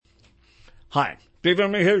Hi, Dave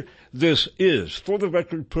Emery here. This is, for the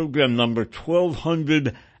record, program number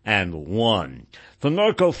 1201. The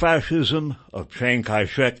Narco-Fascism of Chiang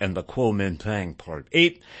Kai-shek and the Kuomintang, Part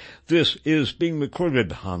 8. This is being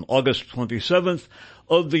recorded on August 27th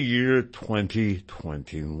of the year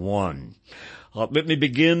 2021. Let me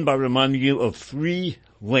begin by reminding you of 3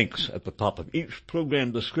 links at the top of each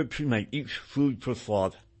program description and each food for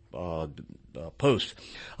thought post.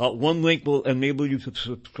 One link will enable you to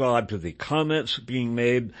subscribe to the comments being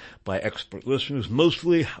made by expert listeners,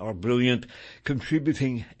 mostly our brilliant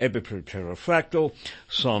contributing editor Pterrafractal,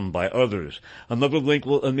 some by others. Another link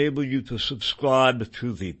will enable you to subscribe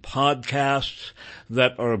to the podcasts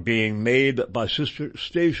that are being made by sister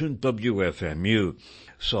station WFMU.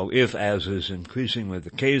 So if, as is increasingly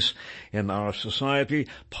the case in our society,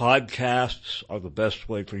 podcasts are the best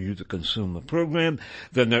way for you to consume the program,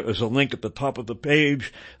 then there is a link at the top of the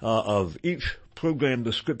page of each program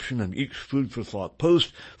description and each food for thought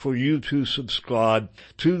post for you to subscribe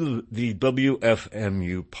to the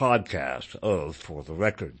WFMU podcast of For the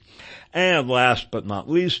Record. And last but not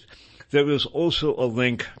least, there is also a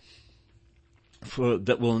link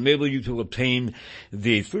that will enable you to obtain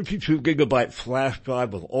the 32-gigabyte flash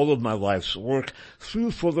drive with all of my life's work through,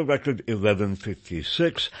 for the record,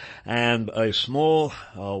 1156, and a small,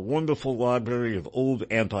 wonderful library of old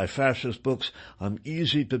anti-fascist books on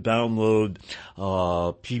easy-to-download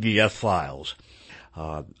PDF files.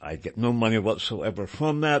 I get no money whatsoever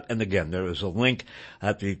from that. And again, there is a link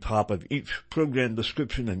at the top of each program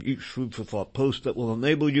description and each food for thought post that will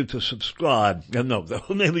enable you to subscribe. That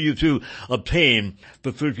will enable you to obtain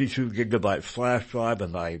the 32-gigabyte flash drive,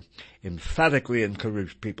 and I emphatically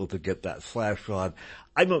encourage people to get that flash drive.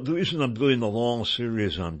 The reason I'm doing the long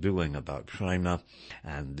series I'm doing about China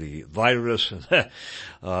and the virus, the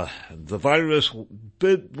virus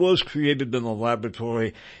was created in a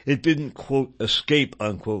laboratory. It didn't, quote, escape,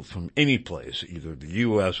 unquote, from any place, either the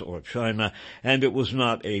U.S. or China, and it was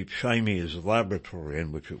not a Chinese laboratory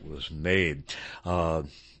in which it was made.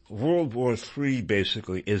 World War III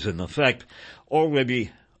basically is in effect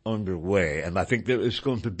already underway, and I think there is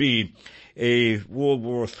going to be a World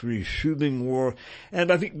War III shooting war, and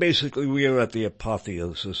I think basically we are at the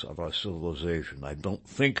apotheosis of our civilization. I don't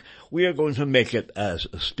think we are going to make it as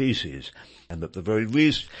a species, and at the very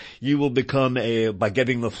least, you will become by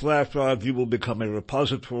getting the flash drive, you will become a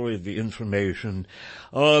repository of the information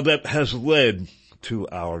that has led to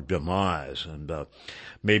our demise, and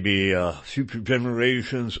maybe future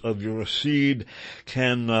generations of your seed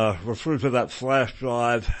can refer to that flash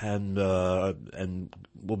drive and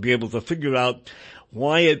will be able to figure out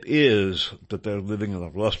why it is that they're living in a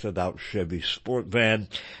rusted-out Chevy sport van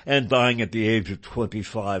and dying at the age of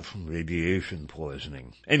 25 from radiation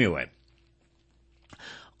poisoning. Anyway,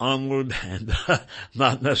 onward and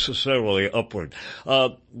not necessarily upward.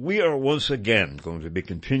 We are once again going to be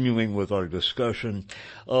continuing with our discussion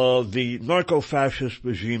of the narco-fascist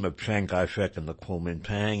regime of Chiang Kai-shek and the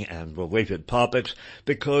Kuomintang and related topics,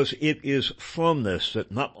 because it is from this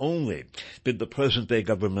that not only did the present-day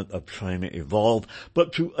government of China evolve,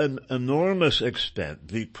 but to an enormous extent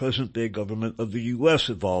the present-day government of the U.S.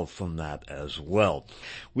 evolved from that as well.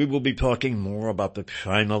 We will be talking more about the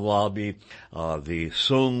China lobby, the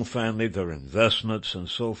Song family, their investments, and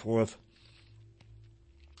so forth.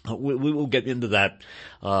 We will get into that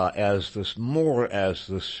as the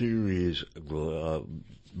series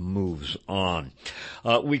moves on.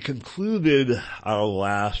 We concluded our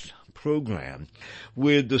last program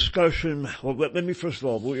with discussion. Well, let me first of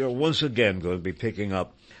all, we are once again going to be picking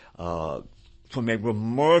up from a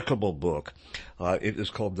remarkable book. It is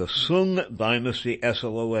called The Sung Dynasty,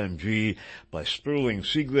 Slong, by Sterling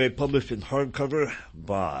Seagrave, published in hardcover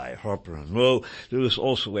by Harper & Row. There is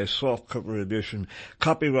also a softcover edition,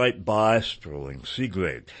 copyright by Sterling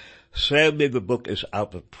Seagrave. Sadly, the book is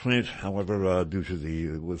out of print, however, due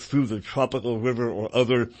to through the tropical river or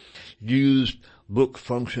other used book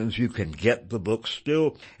functions, you can get the book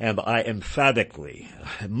still, and I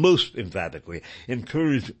most emphatically,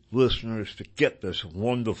 encourage listeners to get this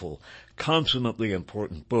wonderful, consummately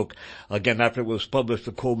important book. Again, after it was published,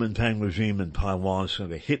 the Kuomintang regime in Taiwan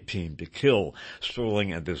sent a hit team to kill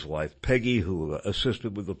Sterling and his wife Peggy, who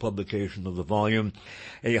assisted with the publication of the volume.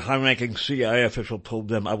 A high-ranking CIA official told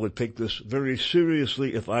them, "I would take this very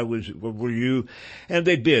seriously if I were you," and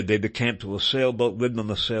they did. They decamped to a sailboat, lived on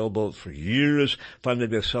the sailboat for years. Finally,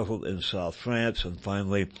 they settled in South France, and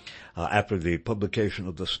finally, after the publication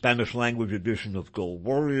of the Spanish-language edition of Gold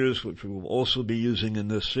Warriors, which we will also be using in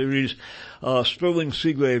this series, Sterling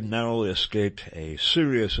Seagrave narrowly escaped a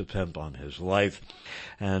serious attempt on his life.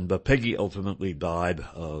 and Peggy ultimately died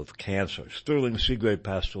of cancer. Sterling Seagrave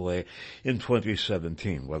passed away in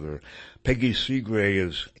 2017. Whether Peggy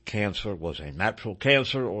Seagrave's cancer was a natural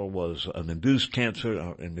cancer or was an induced cancer,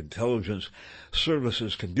 and intelligence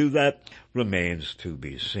services can do that, remains to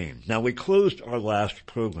be seen. Now, we closed our last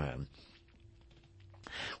program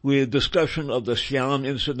with discussion of the Xi'an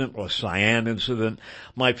incident or Cyan incident.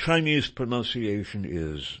 My Chinese pronunciation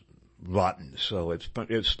is rotten, so it's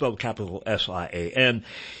spelled capital S-I-A-N.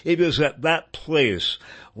 It is at that place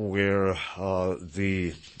where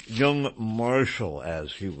the young marshal,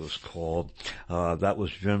 as he was called, that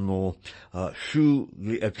was General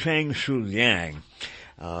Chang Shu-liang,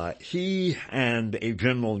 he and a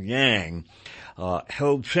General Yang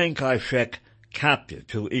held Chiang Kai-shek captive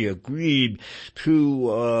till he agreed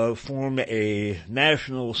to form a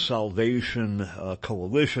national salvation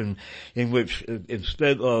coalition in which,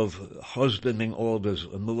 instead of husbanding all of his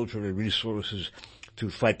military resources to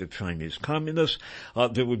fight the Chinese communists,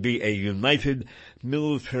 there would be a united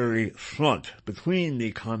military front between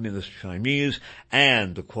the communist Chinese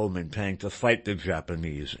and the Kuomintang to fight the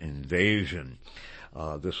Japanese invasion.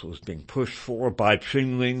 This was being pushed for by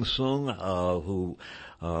Ching Ling-sung, who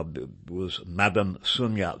was Madame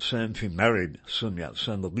Sun Yat-sen. She married Sun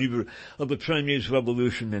Yat-sen, the leader of the Chinese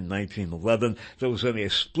Revolution in 1911. There was then a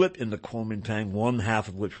split in the Kuomintang, one half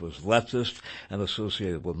of which was leftist and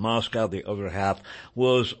associated with Moscow. The other half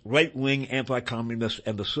was right-wing, anti-communist,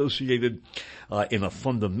 and associated in a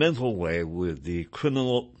fundamental way with the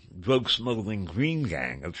criminal drug-smuggling Green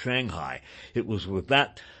Gang of Shanghai. It was with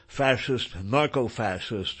that fascist,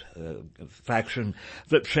 narco-fascist faction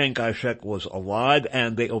that Chiang Kai-shek was allied,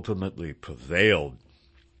 and they ultimately prevailed.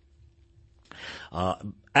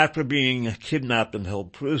 After being kidnapped and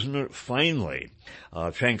held prisoner, finally,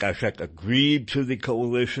 Chiang Kai-shek agreed to the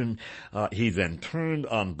coalition. He then turned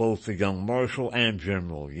on both the young marshal and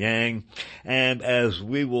General Yang, and as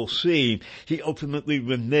we will see, he ultimately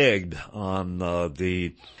reneged on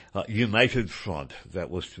the united front that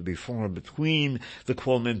was to be formed between the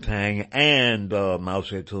Kuomintang and Mao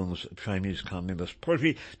Zedong's Chinese Communist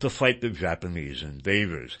Party to fight the Japanese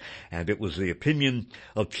invaders. And it was the opinion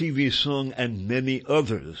of TV Sung and many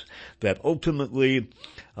others that ultimately,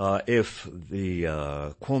 if the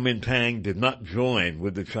Kuomintang did not join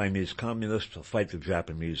with the Chinese Communists to fight the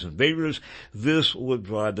Japanese invaders, this would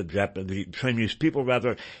drive the Chinese people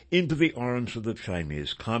into the arms of the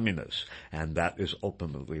Chinese Communists. And that is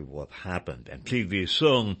ultimately what happened. And TV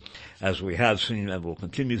Sung, as we have seen and will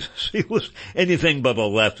continue to see, was anything but a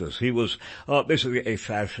leftist. He was basically a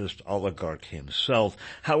fascist oligarch himself.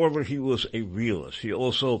 However, he was a realist. He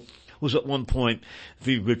also was at one point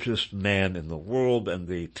the richest man in the world, and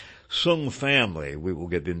the Sung family, we will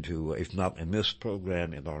get into, if not in this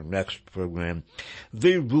program, in our next program,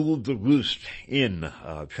 they ruled the roost in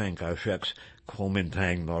Chiang Kai-shek's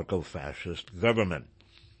Kuomintang narco-fascist government.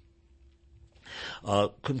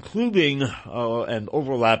 Concluding and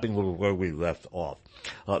overlapping with where we left off,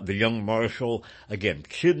 the young marshal, again,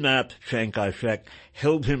 kidnapped Chiang Kai-shek,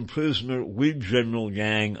 held him prisoner with General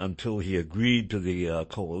Yang until he agreed to the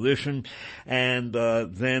coalition, and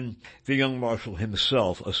then the young marshal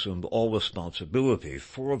himself assumed all responsibility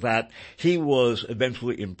for that. He was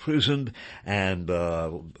eventually imprisoned and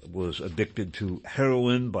was addicted to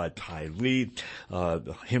heroin by Tai Li,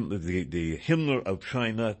 the Himmler of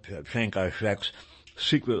China, Chiang Kai-shek's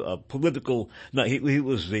secret political. No, he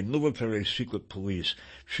was the military secret police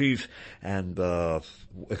chief, and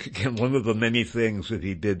again, one of the many things that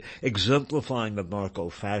he did, exemplifying the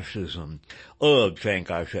narco-fascism of Chiang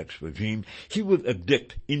Kai-shek's regime, he would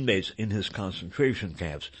addict inmates in his concentration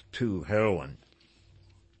camps to heroin.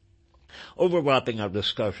 Overlapping our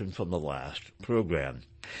discussion from the last program,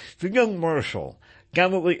 the young marshal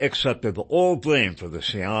gallantly accepted all blame for the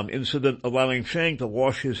Xi'an incident, allowing Chiang to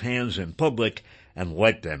wash his hands in public and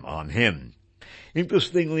wipe them on him.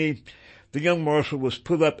 Interestingly, the young marshal was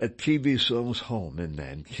put up at TV Sung's home in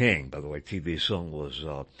Nanking. By the way, TV Sung was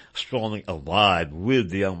strongly allied with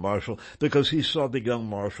the young marshal because he saw the young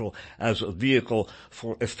marshal as a vehicle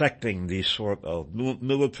for effecting the sort of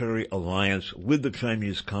military alliance with the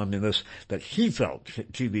Chinese communists that he felt,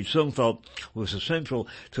 TV Sung felt, was essential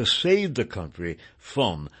to save the country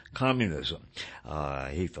from communism.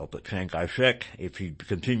 He felt that Chiang Kai-shek, if he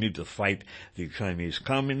continued to fight the Chinese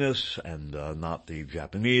communists and not the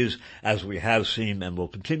Japanese, as we have seen and will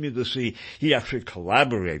continue to see, he actually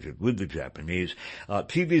collaborated with the Japanese.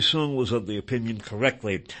 TV Sung was of the opinion,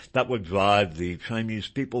 correctly, that would drive the Chinese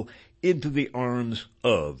people into the arms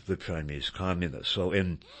of the Chinese communists. So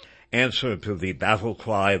in answer to the battle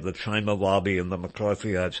cry of the China lobby and the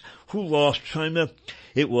McCarthyites. Who lost China?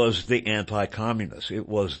 It was the anti-communists. It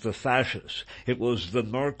was the fascists. It was the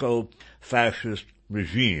narco-fascist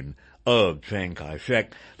regime of Chiang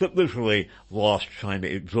Kai-shek that literally lost China.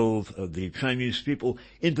 It drove the Chinese people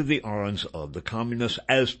into the arms of the communists,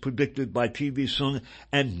 as predicted by TV Sung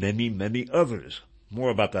and many, many others. More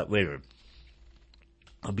about that later.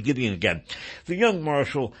 I'll be beginning again. The young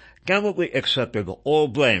marshal gallantly accepted all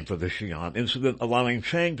blame for the Xi'an incident, allowing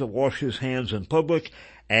Chiang to wash his hands in public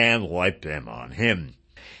and wipe them on him.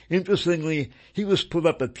 Interestingly, he was put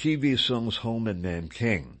up at TV Sung's home in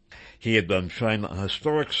Nanking. He had done China a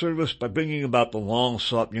historic service by bringing about the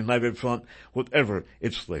long-sought United Front, whatever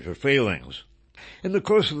its later failings. In the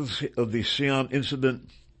course of the Xi'an incident,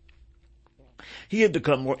 he had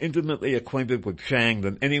become more intimately acquainted with Chiang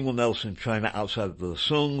than anyone else in China outside of the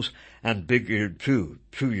Sungs and big-eared Chu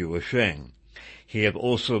Yuesheng. He had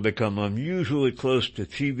also become unusually close to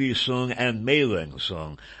TV Sung and Mei Ling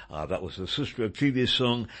Sung. That was the sister of TV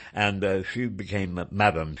Sung, and she became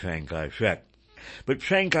Madame Chiang Kai-shek. But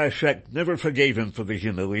Chiang Kai-shek never forgave him for the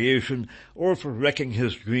humiliation or for wrecking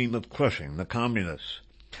his dream of crushing the communists.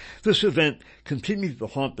 This event continued to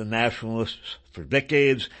haunt the nationalists for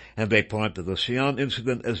decades, and they point to the Xi'an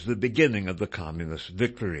incident as the beginning of the communist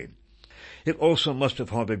victory. It also must have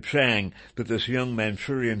haunted Chiang that this young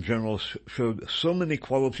Manchurian general showed so many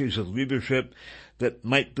qualities of leadership that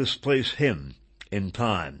might displace him in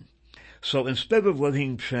time. So instead of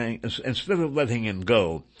letting him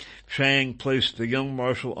go, Chiang placed the young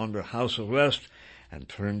marshal under house arrest and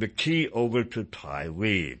turned the key over to Tai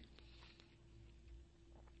Li.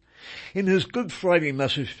 In his Good Friday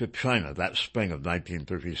message to China that spring of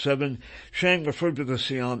 1937, Chiang referred to the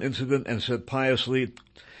Xi'an incident and said piously,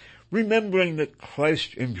 "Remembering that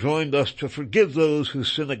Christ enjoined us to forgive those who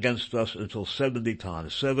sin against us until 70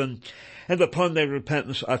 times 7, and upon their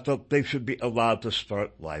repentance I felt they should be allowed to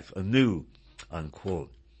start life anew,"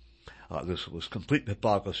 unquote. This was complete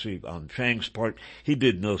hypocrisy on Chiang's part. He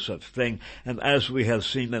did no such thing, and as we have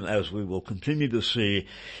seen and as we will continue to see,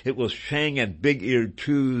 it was Chiang and big-eared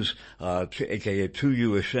Chu's, aka Chu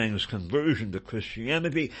Yuesheng's conversion to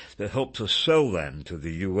Christianity that helped to sell them to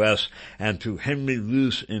the U.S. and to Henry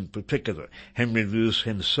Luce in particular. Henry Luce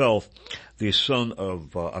himself, the son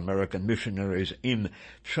of American missionaries in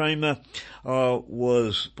China,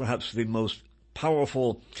 was perhaps the most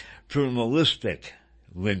powerful journalistic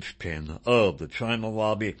linchpin of the China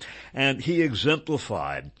lobby, and he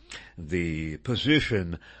exemplified the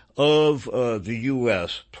position of the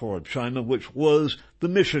U.S. toward China, which was the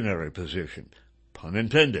missionary position, pun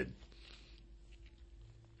intended.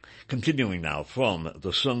 Continuing now from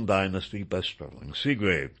the Sung Dynasty by Sterling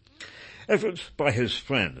Seagrave. Efforts by his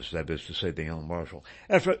friends, that is to say the young marshal,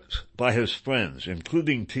 efforts by his friends,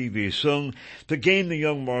 including TV Sung, to gain the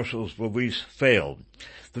young marshal's release failed.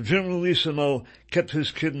 The Generalissimo kept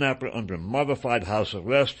his kidnapper under modified house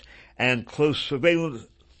arrest and close surveillance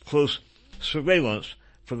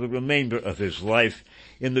for the remainder of his life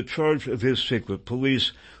in the charge of his secret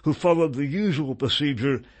police, who followed the usual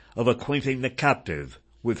procedure of acquainting the captive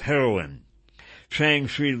with heroin. Chang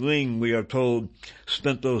Shi-ling, we are told,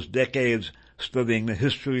 spent those decades studying the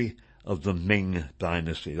history of the Ming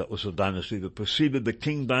Dynasty. That was the dynasty that preceded the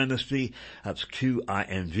Qing Dynasty. That's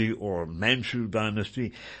Qing, or Manchu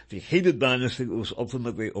Dynasty. The hated dynasty that was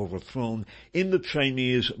ultimately overthrown in the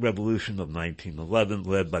Chinese Revolution of 1911,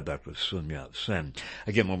 led by Dr. Sun Yat-sen.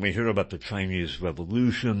 Again, when we hear about the Chinese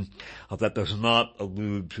Revolution, that does not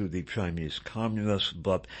allude to the Chinese Communists,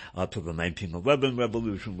 but to the 1911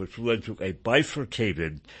 Revolution, which led to a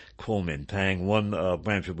bifurcated Kuomintang, one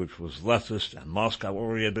branch of which was leftist and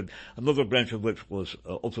Moscow-oriented, another branch of which was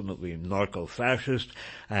ultimately narco-fascist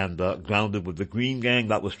and grounded with the Green Gang.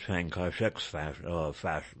 That was Chiang Kai-shek's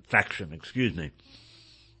faction.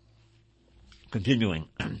 Continuing.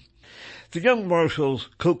 The young marshal's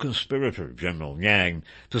co-conspirator, General Yang,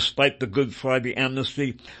 despite the Good Friday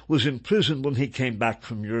amnesty, was imprisoned when he came back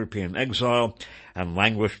from European exile and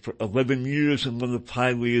languished for 11 years in one of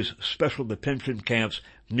Tai Li's special detention camps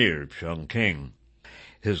near Chongqing.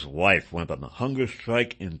 His wife went on a hunger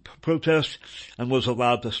strike in protest and was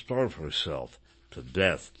allowed to starve herself to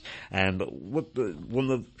death. And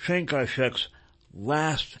one of Chiang Kai-shek's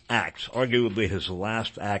last acts, arguably his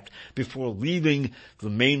last act, before leaving the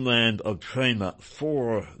mainland of China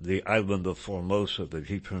for the island of Formosa that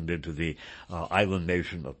he turned into the island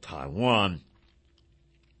nation of Taiwan,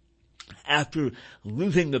 after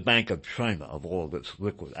looting the Bank of China of all of its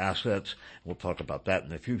liquid assets, we'll talk about that in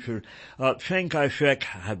the future, Chiang Kai-shek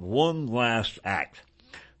had one last act,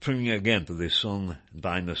 turning again to the Sung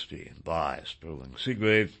Dynasty by Sterling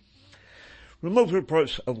Seagrave. Remoter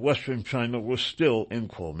parts of western China were still in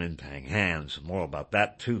Kuomintang hands. More about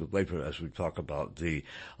that, too, later as we talk about the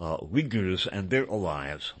Uyghurs and their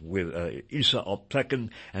alliance with Isa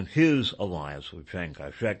Optekin and his alliance with Chiang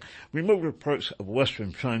Kai-shek. Remoter parts of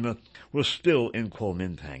western China were still in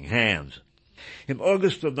Kuomintang hands. In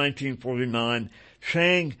August of 1949,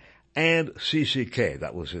 Chiang and CCK,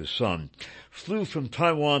 that was his son, flew from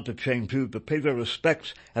Taiwan to Chengdu to pay their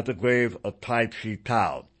respects at the grave of Tai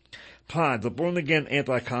Chi-tao. Tai, the born-again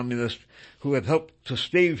anti-communist who had helped to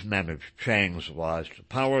stage-manage Chiang's rise to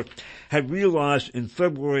power, had realized in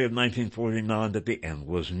February of 1949 that the end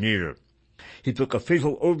was near. He took a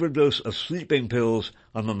fatal overdose of sleeping pills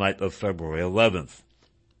on the night of February 11th.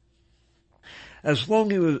 As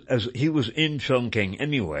long as he was in Chongqing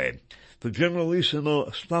anyway, the Generalissimo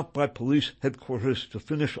stopped by police headquarters to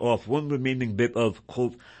finish off one remaining bit of,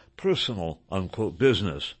 quote, personal, unquote,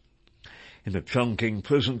 business. In the Chongqing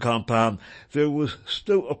prison compound, there was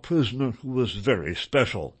still a prisoner who was very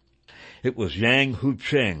special. It was Yang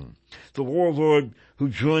Hucheng, the warlord who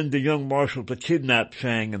joined the young marshal to kidnap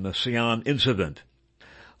Chiang in the Xi'an incident.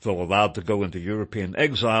 Though allowed to go into European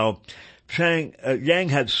exile, Yang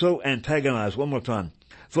had so antagonized,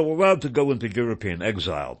 though allowed to go into European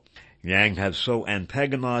exile, Yang had so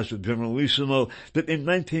antagonized the Generalissimo that in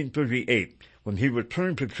 1938, when he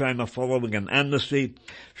returned to China following an amnesty,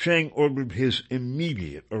 Chiang ordered his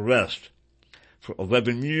immediate arrest. For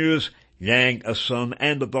 11 years, Yang, a son,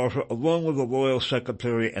 and a daughter, along with a royal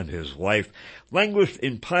secretary and his wife, languished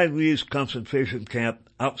in Pai Li's concentration camp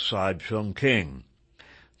outside Chongqing.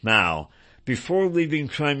 Now, before leaving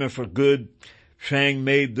China for good, Chiang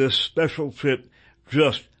made this special trip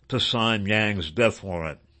just to sign Yang's death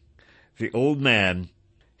warrant. The old man,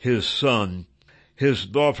 his son, his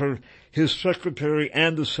daughter, his secretary,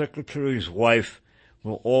 and the secretary's wife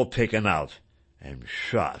were all taken out and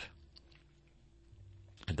shot.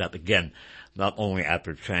 And that again, not only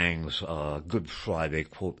after Chiang's Good Friday,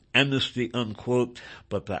 quote, amnesty, unquote,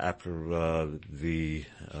 but after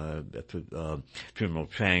General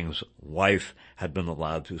Chiang's wife had been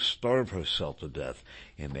allowed to starve herself to death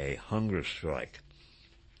in a hunger strike.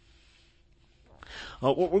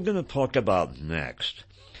 What we're going to talk about next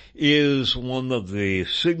is one of the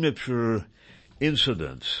signature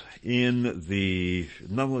incidents in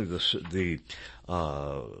not only the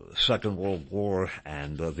Second World War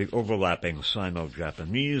and the overlapping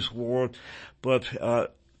Sino-Japanese War, but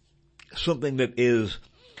something that is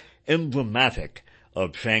emblematic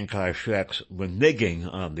of Chiang Kai-shek's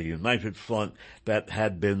reneging on the United Front that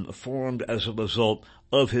had been formed as a result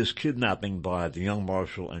of his kidnapping by the young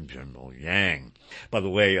marshal and General Yang. By the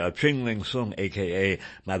way, Ching Ling-sung, a.k.a.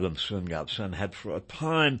 Madame Sun Yat-sen, had for a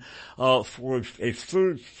time forged a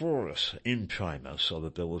third force in China, so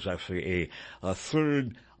that there was actually a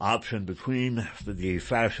third option between the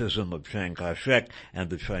fascism of Chiang Kai-shek and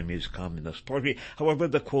the Chinese Communist Party. However,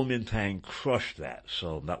 the Kuomintang crushed that,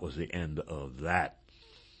 so that was the end of that.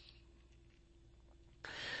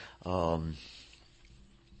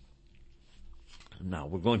 Now,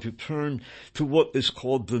 we're going to turn to what is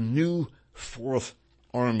called the New Fourth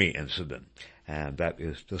Army Incident, and that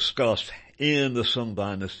is discussed in the Sung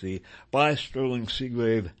Dynasty by Sterling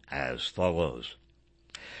Seagrave as follows.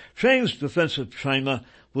 Chiang's defense of China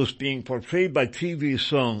was being portrayed by TV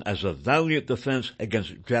Sung as a valiant defense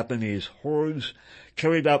against Japanese hordes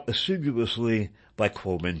carried out assiduously by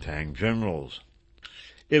Kuomintang generals.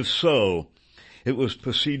 If so, it was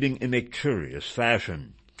proceeding in a curious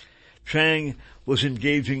fashion. Chiang was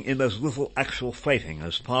engaging in as little actual fighting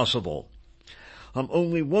as possible. On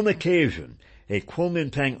only one occasion, a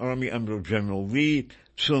Kuomintang army under General Li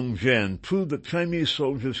Tsung-jen proved that Chinese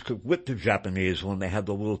soldiers could whip the Japanese when they had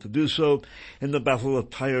the will to do so in the Battle of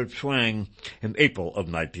Tire Chuang in April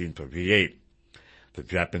of 1938. The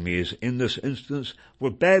Japanese in this instance were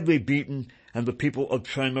badly beaten and the people of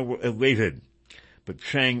China were elated. But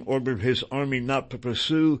Chiang ordered his army not to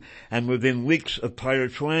pursue, and within weeks of Tire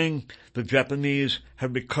Chuang, the Japanese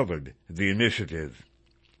had recovered the initiative.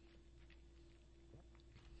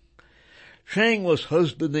 Chiang was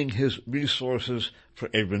husbanding his resources for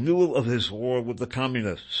a renewal of his war with the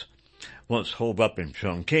Communists. Once holed up in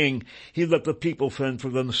Chongqing, he let the people fend for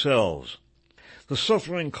themselves. The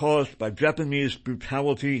suffering caused by Japanese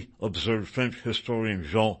brutality, observed French historian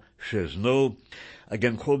Jean Chesneau,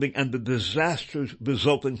 again quoting, and the disasters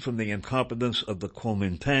resulting from the incompetence of the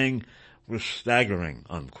Kuomintang were staggering,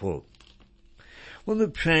 unquote. One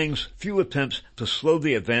of Chiang's few attempts to slow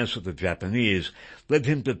the advance of the Japanese led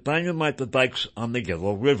him to dynamite the dikes on the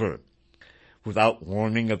Yellow River. Without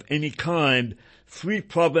warning of any kind, 3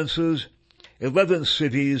 provinces, 11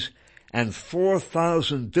 cities, and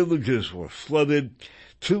 4,000 villages were flooded,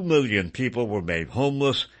 2 million people were made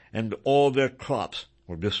homeless, and all their crops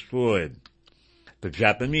were destroyed. The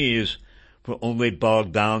Japanese were only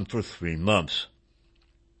bogged down for 3 months.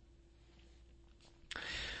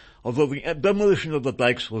 Although the demolition of the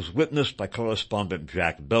dikes was witnessed by correspondent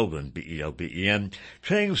Jack Belden, B-E-L-B-E-N,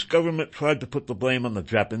 Chiang's government tried to put the blame on the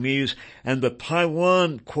Japanese, and the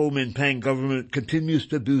Taiwan Kuomintang government continues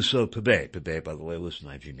to do so today. Today, by the way, was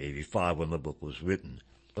 1985 when the book was written.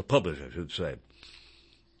 Published, I should say.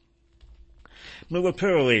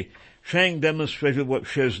 Militarily, Chiang demonstrated what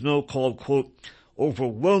Chesneau called, quote,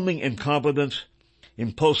 overwhelming incompetence,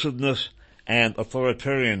 impulsiveness, and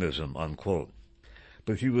authoritarianism, unquote.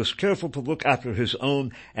 But he was careful to look after his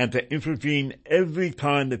own and to intervene every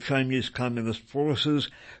time the Chinese Communist forces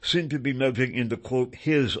seemed to be merging into, quote,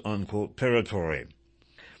 his, unquote, territory.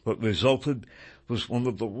 What resulted was one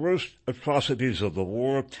of the worst atrocities of the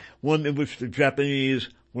war, one in which the Japanese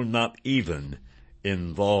were not even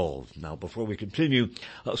involved. Now, before we continue,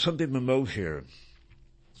 something to note here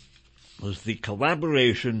was the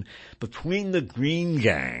collaboration between the Green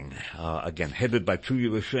Gang, again headed by Chu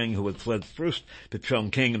Yuesheng, who had fled first to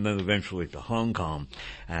Chongqing and then eventually to Hong Kong,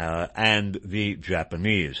 and the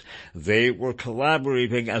Japanese. They were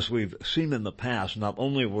collaborating, as we've seen in the past. Not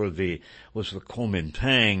only was the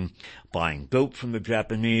Kuomintang buying dope from the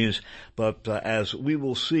Japanese, but as we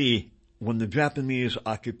will see, when the Japanese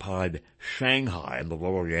occupied Shanghai and the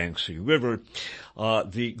lower Yangtze River,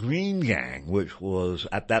 the Green Gang, which was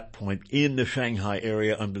at that point in the Shanghai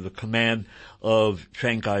area under the command of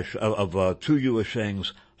Chu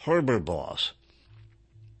Yuesheng's harbor boss,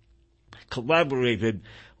 collaborated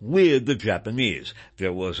with the Japanese.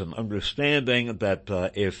 There was an understanding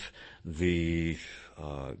that if the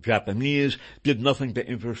Japanese did nothing to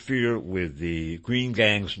interfere with the Green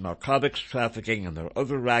Gang's narcotics trafficking and their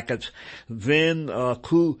other rackets, then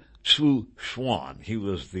Ku Tzu Xuan, he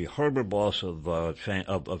was the harbor boss of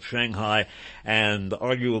Shanghai and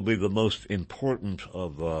arguably the most important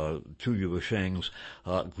of Chu Yuesheng's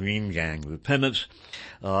Green Gang lieutenants.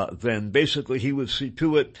 Then basically he would see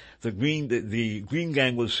to it, the Green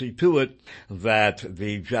Gang would see to it that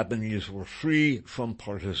the Japanese were free from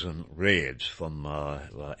partisan raids, from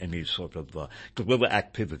any sort of guerrilla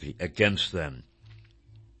activity against them.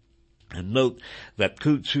 And note that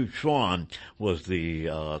Ku Tzu Xuan was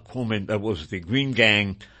the Green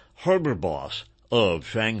Gang harbor boss of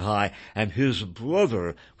Shanghai, and his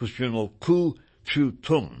brother was General Ku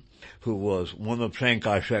Chu-tung, who was one of Chiang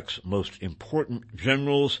Kai-shek's most important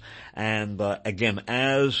generals. And again,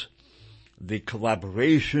 as the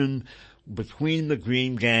collaboration between the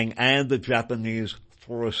Green Gang and the Japanese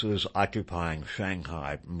forces occupying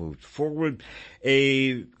Shanghai moved forward,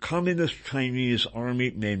 a communist Chinese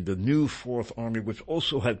army named the New Fourth Army, which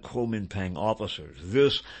also had Kuomintang officers.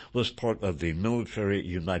 This was part of the military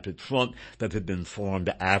united front that had been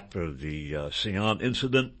formed after the Xi'an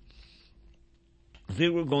incident. They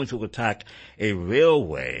were going to attack a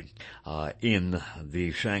railway in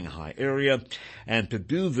the Shanghai area, and to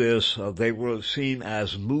do this, they were seen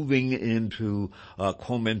as moving into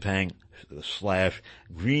Kuomintang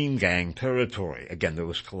 / Green Gang territory. Again, there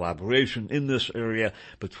was collaboration in this area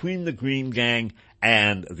between the Green Gang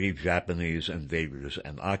and the Japanese invaders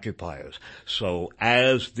and occupiers. So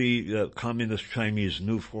as the Communist Chinese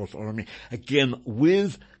New Fourth Army, again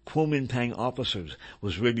with Kuomintang officers,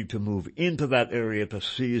 was ready to move into that area to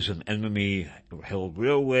seize an enemy-held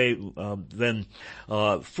railway, then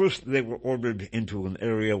first they were ordered into an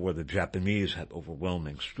area where the Japanese had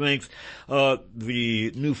overwhelming strength.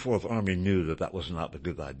 The New Fourth Army knew that that was not a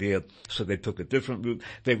good idea, so they took a different route.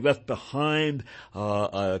 They left behind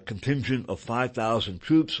a contingent of 5,000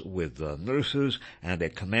 troops with nurses and a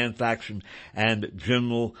command faction, and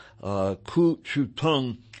General Ku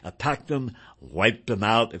Chu-tung attacked them, wiped them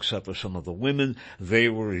out, except for some of the women. They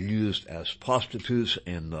were used as prostitutes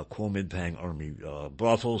in Kuomintang army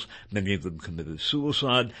brothels. Many of them committed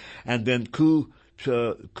suicide. And then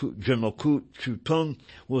General Ku Chu-tung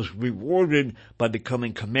was rewarded by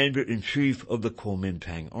becoming commander-in-chief of the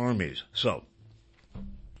Kuomintang armies. So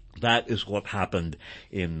that is what happened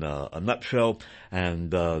in a nutshell.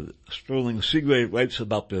 And Sterling Segrave writes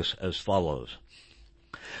about this as follows.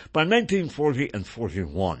 By 1940 and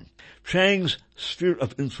 41, Chiang's sphere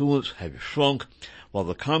of influence had shrunk, while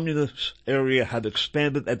the communist area had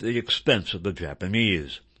expanded at the expense of the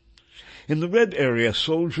Japanese. In the Red area,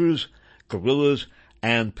 soldiers, guerrillas,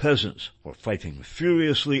 and peasants were fighting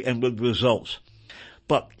furiously and with results.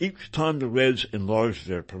 But each time the Reds enlarged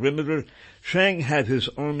their perimeter, Chiang had his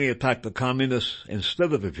army attack the communists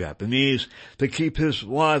instead of the Japanese to keep his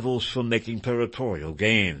rivals from making territorial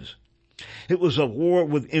gains. It was a war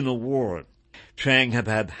within a war. Chiang had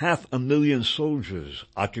had 500,000 soldiers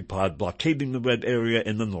occupied blockading the Red Area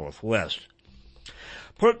in the northwest.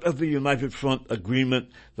 Part of the United Front agreement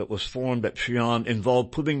that was formed at Xi'an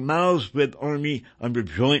involved putting Mao's Red Army under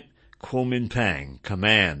joint Kuomintang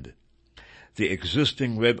command. The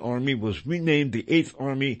existing Red Army was renamed the Eighth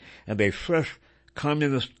Army, and a fresh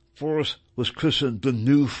communist force was christened the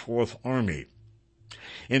New Fourth Army.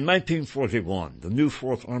 In 1941, the New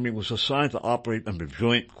Fourth Army was assigned to operate under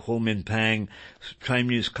joint Kuomintang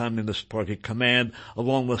Chinese Communist Party command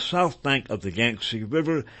along the south bank of the Yangtze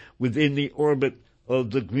River within the orbit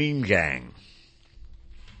of the Green Gang.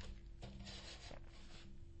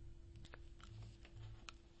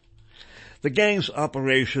 The gang's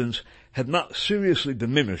operations had not seriously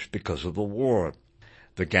diminished because of the war.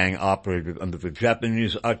 The gang operated under the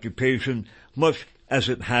Japanese occupation much as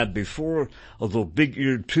it had before, although Big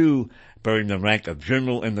Ear II, bearing the rank of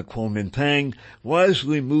general in the Kuomintang,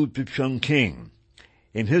 wisely moved to Chongqing.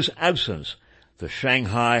 In his absence, the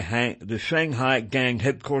Shanghai gang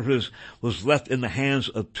headquarters was left in the hands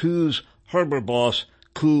of II's harbor boss,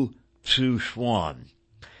 Ku Tzu-Xuan.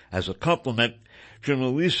 As a compliment,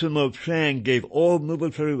 Generalissimo Chiang gave all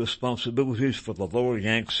military responsibilities for the lower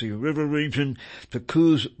Yangtze River region to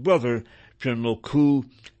Ku's brother, General Ku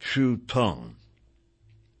Chu-tung.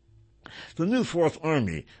 The new Fourth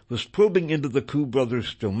Army was probing into the Ku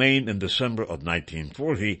brothers' domain in December of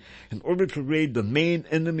 1940 in order to raid the main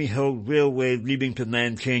enemy-held railway leading to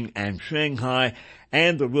Nanking and Shanghai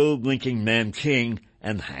and the road linking Nanking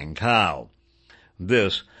and Hankow.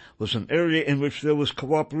 This was an area in which there was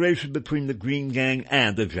cooperation between the Green Gang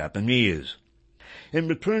and the Japanese. In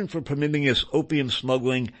return for permitting its opium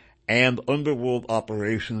smuggling and underworld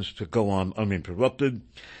operations to go on uninterrupted,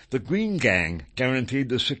 the Green Gang guaranteed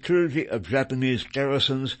the security of Japanese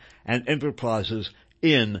garrisons and enterprises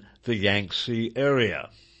in the Yangtze area.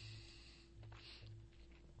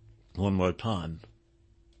 One more time.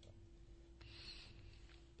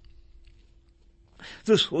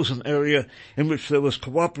 This was an area in which there was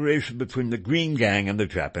cooperation between the Green Gang and the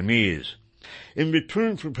Japanese. In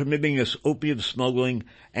return for permitting its opium smuggling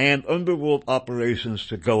and underworld operations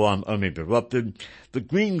to go on uninterrupted, the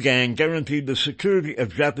Green Gang guaranteed the security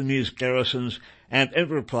of Japanese garrisons and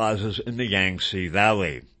enterprises in the Yangtze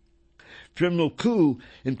Valley. General Ku,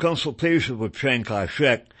 in consultation with Chiang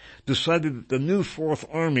Kai-shek, decided that the new Fourth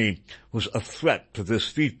Army was a threat to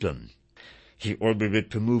this fiefdom. He ordered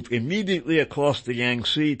it to move immediately across the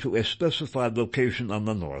Yangtze to a specified location on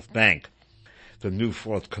the north bank. The new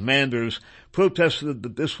Fourth commanders protested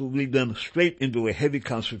that this would lead them straight into a heavy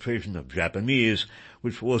concentration of Japanese,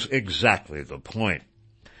 which was exactly the point.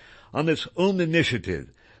 On its own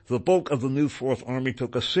initiative, the bulk of the new Fourth Army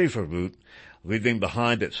took a safer route, leaving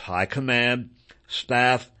behind its high command,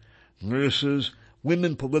 staff, nurses,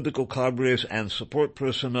 women political cadres, and support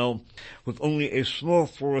personnel, with only a small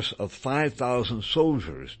force of 5,000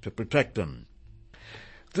 soldiers to protect them.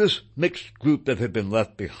 This mixed group that had been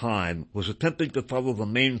left behind was attempting to follow the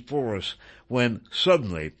main force when,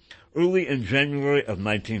 suddenly, early in January of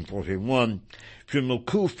 1941, General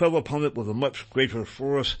Ku fell upon it with a much greater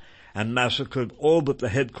force and massacred all but the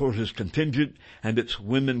headquarters contingent and its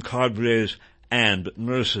women cadres and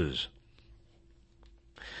nurses.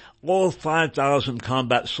 All 5,000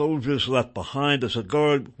 combat soldiers left behind as a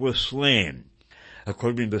guard were slain.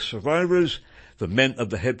 According to survivors, the men of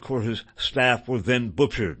the headquarters staff were then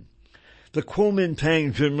butchered. The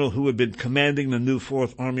Kuomintang general who had been commanding the new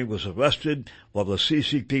Fourth Army was arrested, while the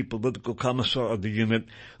CCP political commissar of the unit,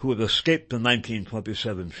 who had escaped the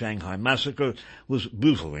 1927 Shanghai massacre, was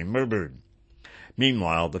brutally murdered.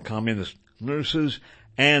 Meanwhile, the communist nurses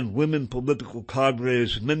and women political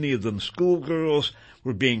cadres, many of them schoolgirls,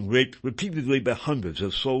 were being raped repeatedly by hundreds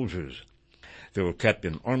of soldiers. They were kept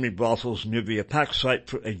in army brothels near the attack site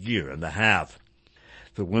for a year and a half.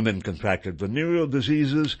 The women contracted venereal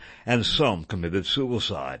diseases, and some committed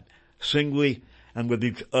suicide, singly and with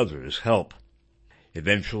each other's help.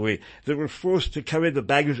 Eventually, they were forced to carry the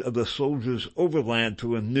baggage of the soldiers overland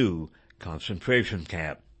to a new concentration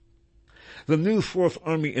camp. The new Fourth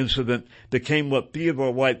Army incident became what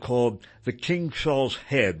Theodore White called the King Charles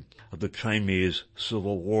head of the Chinese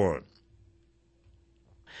Civil War.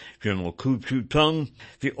 General Ku Chu-tung,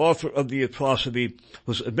 the author of the atrocity,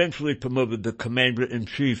 was eventually promoted to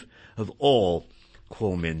Commander-in-Chief of all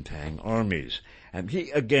Kuomintang armies. And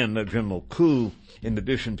he, again, General Ku, in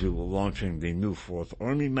addition to launching the new Fourth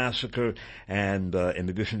Army massacre, and in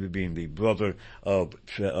addition to being the brother of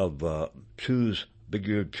Chu's Big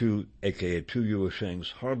Ear Chu, a.k.a. Chu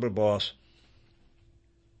Yuesheng's harbor boss,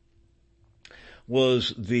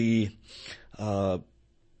 was the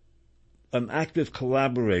an active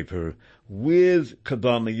collaborator with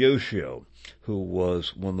Kodama Yoshio, who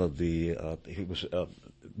was one of the, he was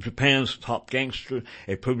Japan's top gangster,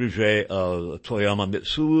 a protege of Toyama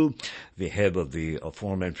Mitsuru, the head of the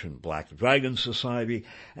aforementioned Black Dragon Society,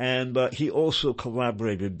 and he also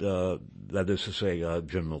collaborated, that is to say,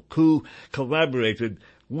 General Ku collaborated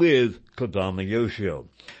with Kodama Yoshio.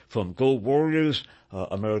 From Gold Warriors,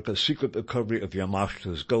 America's Secret Recovery of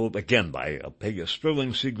Yamashita's Gold, again by Peggy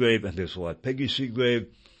Sterling Seagrave and his wife Peggy Seagrave.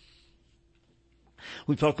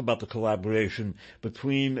 We talk about the collaboration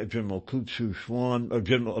between General Ku Tsu Chuan, or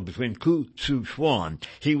between Ku Tsu Chuan.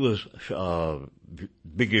 He was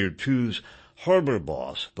Brigadier Chu's harbor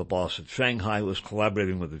boss, the boss of Shanghai, who was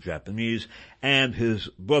collaborating with the Japanese, and his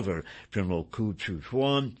brother, General Ku Tsu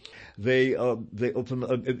Chuan. They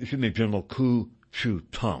opened, General Ku Tsu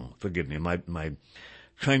Tung. Forgive me, my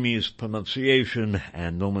Chinese pronunciation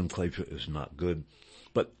and nomenclature is not good.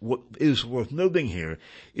 But what is worth noting here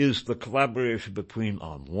is the collaboration between,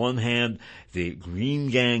 on one hand, the Green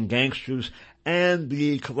Gang gangsters and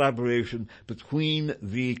the collaboration between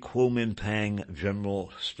the Kuomintang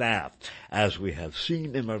General Staff. As we have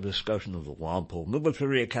seen in our discussion of the Whampoa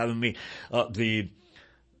Military Academy, the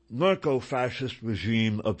narco-fascist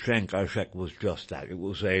regime of Chiang Kai-shek was just that. It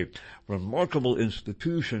was a remarkable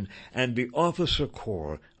institution, and the officer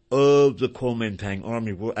corps of the Kuomintang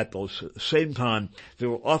Army were at the same time, they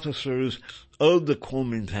were officers of the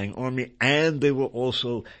Kuomintang Army, and they were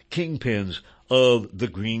also kingpins of the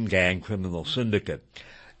Green Gang criminal syndicate.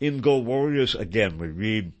 In Gold Warriors, again, we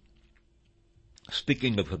read,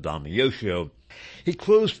 speaking of Kodama Yoshio, he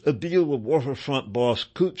closed a deal with waterfront boss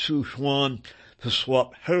Ku Tsu Chuan to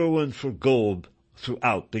swap heroin for gold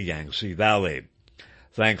throughout the Yangtze Valley.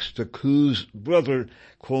 Thanks to Ku's brother,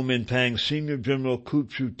 Kuomintang Senior General Ku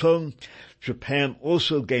Tsu Tung, Japan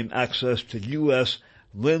also gained access to U.S.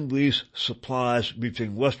 Lend-Lease supplies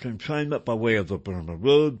reaching western China by way of the Burma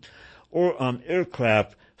Road, or on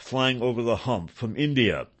aircraft flying over the hump from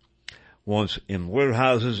India. Once in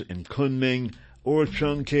warehouses in Kunming or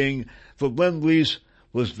Chongqing, the Lend-Lease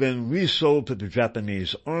was then resold to the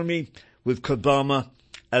Japanese Army, with Kodama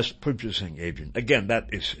as purchasing agent. Again,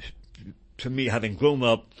 that is, to me, having grown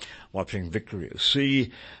up watching Victory at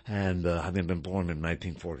Sea and having been born in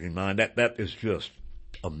 1949, that is just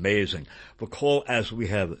amazing. Recall, as we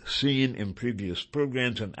have seen in previous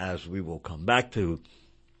programs and as we will come back to,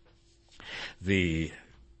 the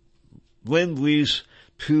Lend-Lease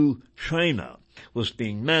to China was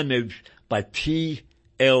being managed by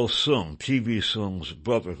T.L. Soong, T.V. Soong's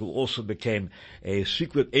brother, who also became a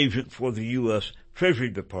secret agent for the U.S. Treasury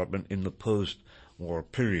Department in the post-war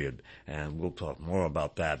period. And we'll talk more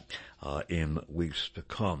about that in weeks to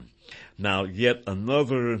come. Now, yet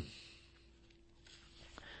another,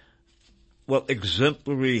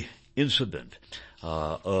 exemplary incident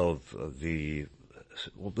of the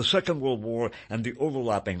Second World War and the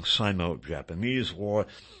overlapping Sino-Japanese War,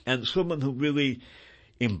 and someone who really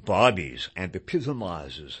embodies and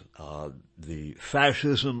epitomizes the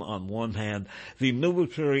fascism on one hand, the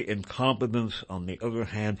military incompetence on the other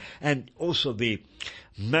hand, and also the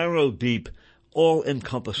marrow-deep,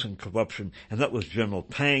 all-encompassing corruption, and that was General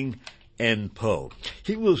Pang En-po.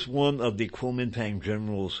 He was one of the Kuomintang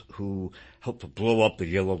generals who helped to blow up the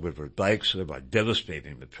Yellow River dikes, thereby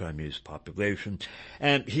devastating the Chinese population.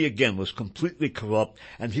 And he again was completely corrupt,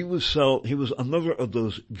 and he was another of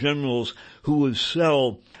those generals who would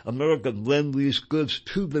sell American Lend-Lease goods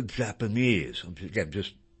to the Japanese. Which again,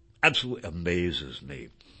 just absolutely amazes me.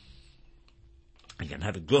 Again,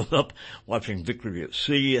 having grown up watching Victory at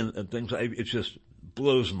Sea and things, it just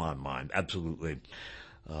blows my mind, absolutely.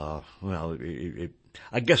 I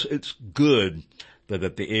guess it's good that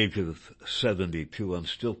at the age of 72, I'm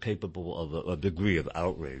still capable of a degree of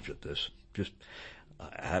outrage at this.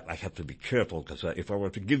 I have to be careful, because if I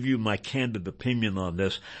were to give you my candid opinion on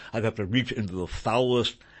this, I'd have to reach into the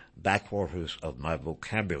foulest backwaters of my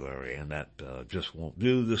vocabulary, and that just won't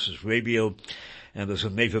do. This is radio, and as a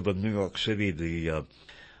native of New York City, the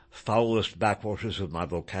foulest backwaters of my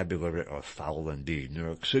vocabulary are foul indeed. New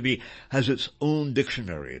York City has its own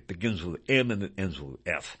dictionary. It begins with M and it ends with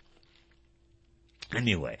F.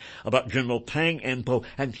 Anyway, about General Pang En-po,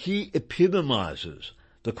 and he epitomizes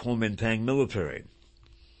the Kuomintang military.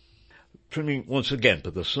 Turning once again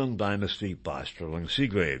to the Sung Dynasty by Sterling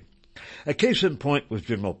Seagrave. A case in point was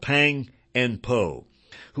General Pang En-po,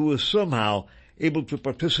 who was somehow able to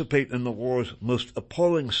participate in the war's most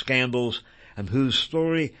appalling scandals and whose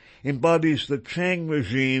story embodies the Chiang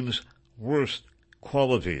regime's worst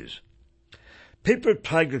qualities. Paper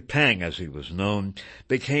Tiger Pang, as he was known,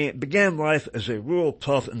 began life as a rural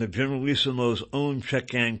tough in the Generalissimo's own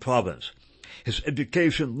Chekiang province. his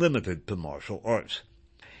education limited to martial arts.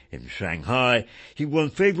 In Shanghai, he won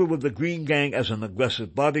favor with the Green Gang as an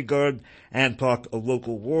aggressive bodyguard and talked a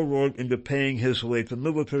local warlord into paying his way to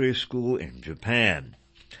military school in Japan.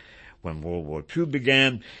 When World War II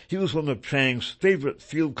began, he was one of Chiang's favorite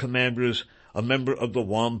field commanders, a member of the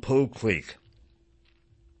Whampoa clique.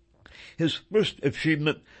 His first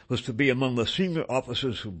achievement was to be among the senior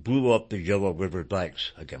officers who blew up the Yellow River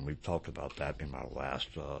dikes. Again, we've talked about that in our last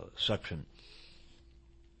section.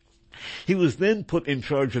 He was then put in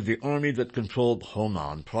charge of the army that controlled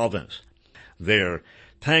Honan province. There,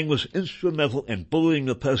 Tang was instrumental in bullying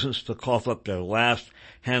the peasants to cough up their last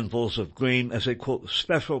handfuls of grain as a, quote,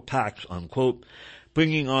 special tax, unquote,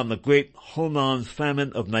 bringing on the great Honan famine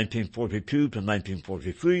of 1942 to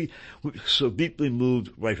 1943, which so deeply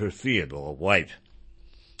moved writer Theodore White.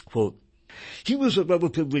 Quote, he was a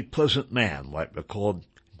relatively pleasant man, White recalled,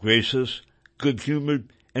 gracious,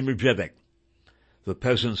 good-humored, energetic. The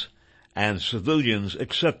peasants and civilians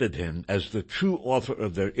accepted him as the true author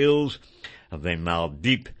of their ills, and they mouthed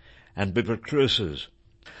deep and bitter curses.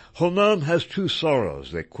 Honan has two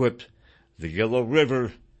sorrows, they quipped, the Yellow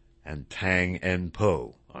River and Tang and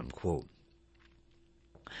Po, unquote.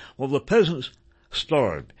 While the peasants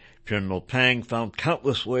starved, General Tang found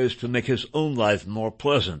countless ways to make his own life more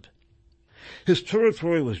pleasant. His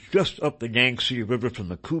territory was just up the Yangtze River from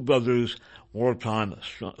the Ku brothers' wartime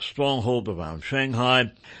stronghold around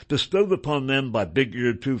Shanghai, bestowed upon them by Big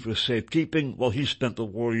Ear II for safekeeping while he spent the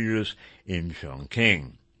war years in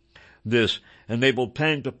Chongqing. This enabled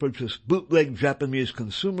Tang to purchase bootleg Japanese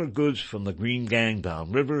consumer goods from the Green Gang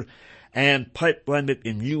downriver and pipeline it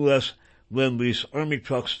in U.S. Lend-Lease Army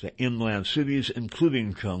trucks to inland cities,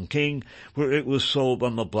 including Chongqing, where it was sold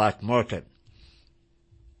on the black market.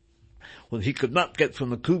 What he could not get from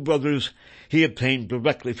the Ku brothers, he obtained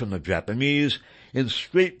directly from the Japanese in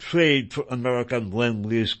straight trade for American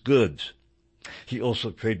Lend-Lease goods. He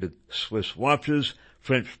also traded Swiss watches,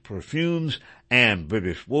 French perfumes, and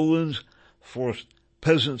British woolens, forced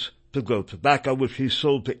peasants to grow tobacco, which he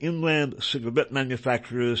sold to inland cigarette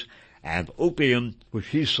manufacturers, and opium, which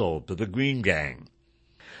he sold to the Green Gang.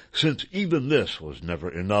 Since even this was never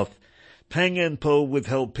enough, Tang and Po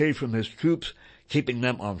withheld pay from his troops, keeping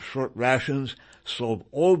them on short rations, sold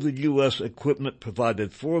all the U.S. equipment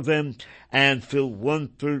provided for them, and filled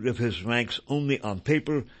 1/3 of his ranks only on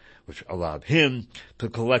paper, which allowed him to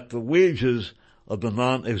collect the wages of the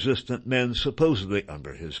non-existent men supposedly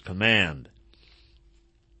under his command.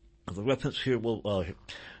 The reference here, we'll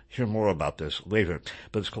hear more about this later,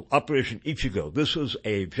 but it's called Operation Ichigo. This was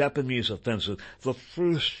a Japanese offensive, the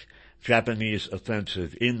first Japanese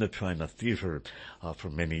offensive in the China theater for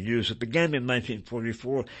many years. It began in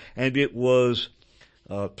 1944, and it was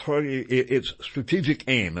its strategic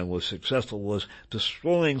aim, and was successful, was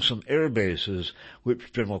destroying some air bases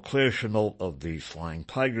which General Claire Chennault of the Flying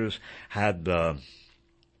Tigers had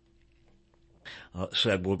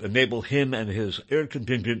said would enable him and his air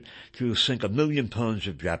contingent to sink 1 million tons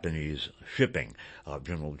of Japanese shipping.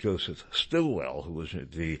 General Joseph Stilwell, who was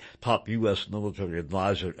the top U.S. military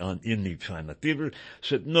advisor in the China theater,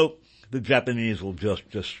 said, nope, the Japanese will just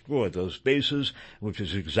destroy those bases, which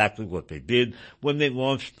is exactly what they did when they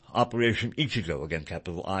launched Operation Ichigo, again,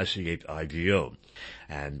 capital I-C-H-I-G-O.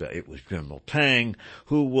 And it was General Tang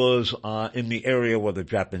who was in the area where the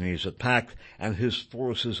Japanese attacked, and his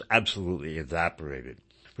forces absolutely evaporated.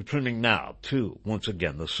 Returning now to, once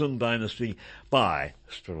again, the Sung Dynasty by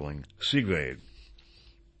Sterling Seagrave.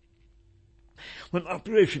 When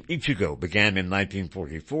Operation Ichigo began in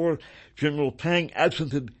 1944, General Tang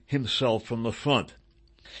absented himself from the front.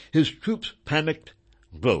 His troops panicked,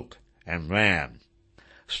 broke, and ran.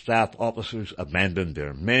 Staff officers abandoned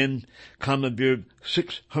their men, commandeered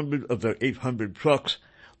 600 of their 800 trucks,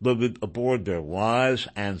 loaded aboard their wives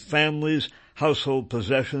and families, household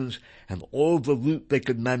possessions, and all the loot they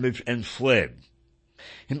could manage, and fled.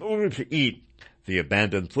 In order to eat, the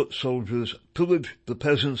abandoned foot soldiers pillaged the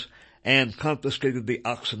peasants and confiscated the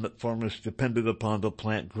oxen that farmers depended upon to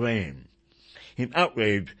plant grain. In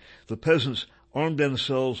outrage, the peasants armed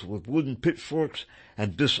themselves with wooden pitchforks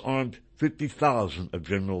and disarmed 50,000 of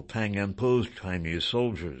General Tang and Po's Chinese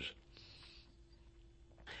soldiers.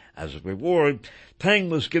 As a reward, Tang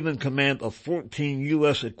was given command of 14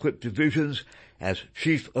 U.S.-equipped divisions as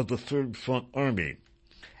chief of the Third Front Army,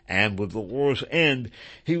 and with the war's end,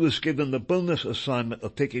 he was given the bonus assignment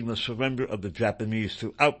of taking the surrender of the Japanese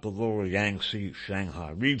throughout the lower Yangtze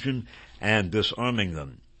Shanghai region and disarming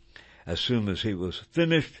them. As soon as he was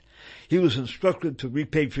finished, he was instructed to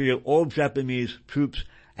repatriate all Japanese troops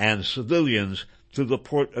and civilians to the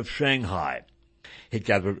port of Shanghai. he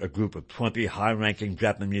gathered a group of 20 high-ranking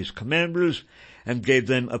Japanese commanders and gave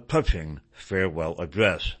them a touching farewell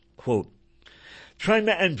address. Quote,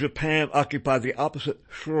 China and Japan occupy the opposite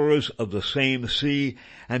shores of the same sea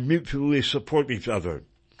and mutually support each other.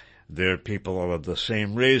 Their people are of the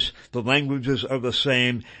same race, the languages are the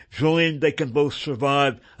same. Joined they can both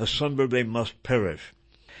survive, asunder they must perish.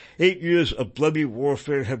 8 years of bloody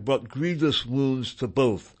warfare have brought grievous wounds to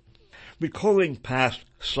both. Recalling past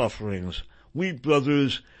sufferings, we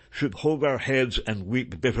brothers should hold our heads and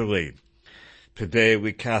weep bitterly. Today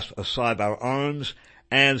we cast aside our arms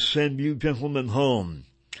and send you gentlemen home.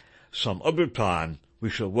 Some other time we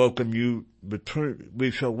shall welcome your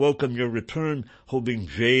return holding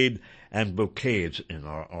jade and brocades in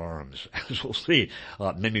our arms. As we'll see,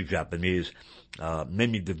 many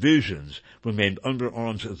divisions remained under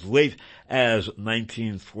arms as late as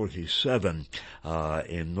 1947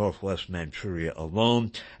 in northwest Manchuria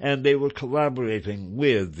alone, and they were collaborating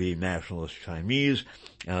with the nationalist Chinese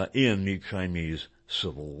in the Chinese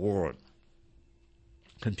Civil War.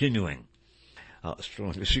 Continuing.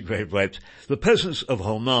 Strong Seagrave writes, the peasants of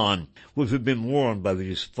Honan would have been warmed by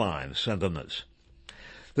these fine sentiments.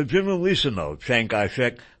 The Generalissimo, Chiang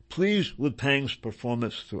Kai-shek, pleased with Tang's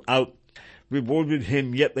performance throughout, rewarded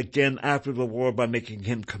him yet again after the war by making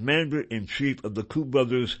him commander-in-chief of the Ku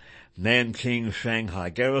brothers' Nanking Shanghai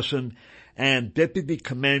garrison and deputy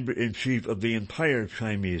commander-in-chief of the entire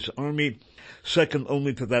Chinese army, second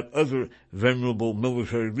only to that other venerable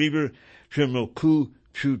military leader, General Ku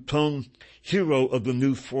Chu-tung, hero of the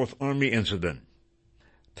new Fourth Army incident.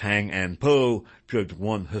 Tang and Po, judged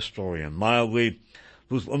one historian mildly,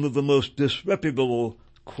 was one of the most disreputable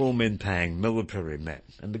Kuomintang military men.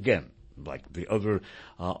 And again, like the other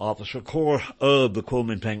officer corps of the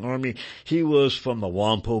Kuomintang army, he was from the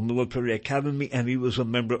Whampoa Military Academy, and he was a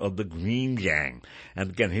member of the Green Gang. And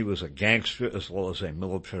again, he was a gangster as well as a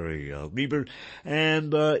military leader,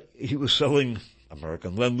 and he was selling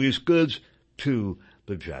American Lend-Lease goods to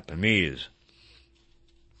the Japanese.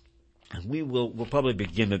 And we'll probably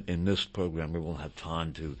begin it in this program. We won't have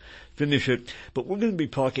time to finish it, but we're going to be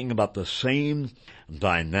talking about the same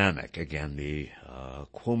dynamic. Again, the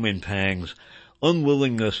Kuomintang's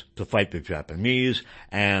unwillingness to fight the Japanese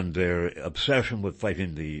and their obsession with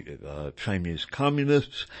fighting the Chinese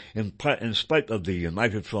communists in spite of the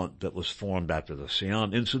United Front that was formed after the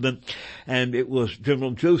Xi'an incident. And it was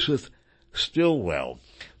General Joseph Stilwell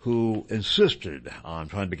who insisted on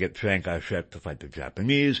trying to get Chiang Kai-shek to fight the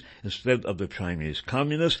Japanese instead of the Chinese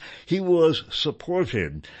communists. He was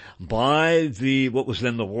supported by what was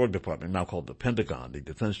then the War Department, now called the Pentagon, the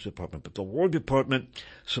Defense Department. But the War Department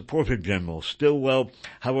supported General Stilwell.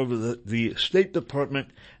 However, the State Department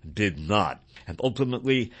did not. And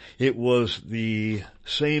ultimately, it was the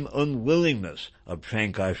same unwillingness of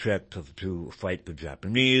Chiang Kai-shek to fight the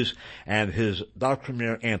Japanese and his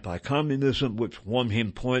doctrinaire anti-communism which won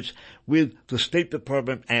him points with the State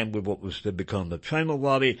Department and with what was to become the China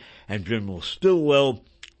Lobby, and General Stilwell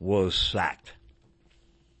was sacked.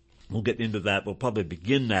 We'll get into that. We'll probably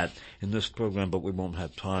begin that in this program, but we won't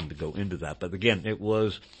have time to go into that. But again,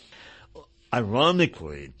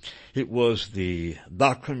 ironically, it was the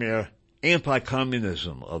doctrinaire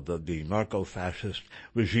anti-communism of the narco-fascist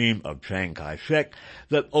regime of Chiang Kai-shek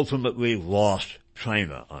that ultimately lost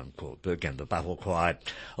China, unquote. Again, the battle cry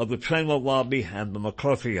of the China Lobby and the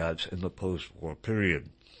McCarthyites in the post-war period.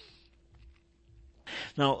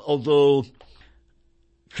 Now, although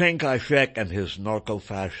Chiang Kai-shek and his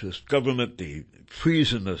narco-fascist government, the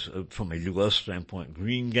treasonous, from a U.S. standpoint,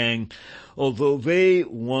 Green Gang, although they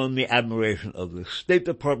won the admiration of the State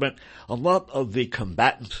Department, a lot of the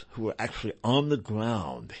combatants who were actually on the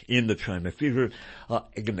ground in the China theater,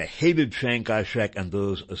 again, they hated Chiang Kai-shek and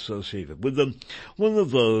those associated with them. One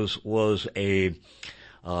of those was a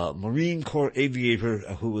Marine Corps aviator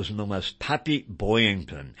who was known as Pappy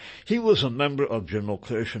Boyington. He was a member of General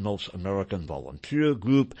Claire Chennault's American Volunteer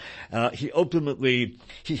Group.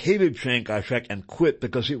 He hated Chiang Kai-shek and quit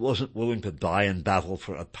because he wasn't willing to die in battle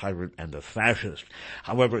for a tyrant and a fascist.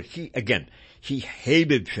 However, he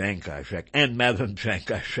hated Chiang Kai-shek and Madame Chiang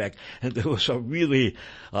Kai-shek, and there was a really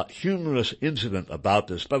humorous incident about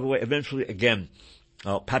this. By the way, eventually, again,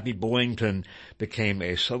 Pappy Boyington became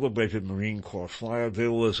a celebrated Marine Corps flyer.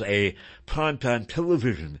 There was a primetime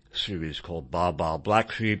television series called Ba Ba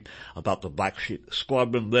Black Sheep about the Black Sheep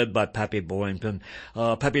Squadron led by Pappy Boyington.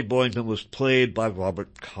 Pappy Boyington was played by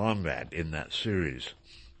Robert Conrad in that series.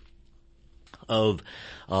 Of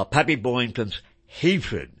Pappy Boyington's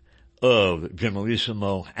hatred of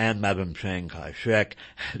Generalissimo and Madame Chiang Kai-shek,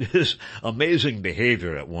 his amazing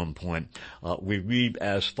behavior at one point, we read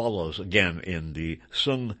as follows, again, in the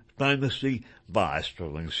Sung Dynasty by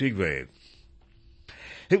Sterling Seagrave.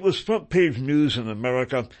 It was front-page news in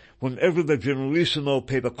America whenever the Generalissimo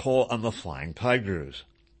paid a call on the Flying Tigers.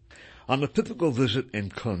 On a typical visit in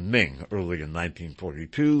Kunming early in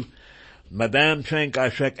 1942, Madame Chiang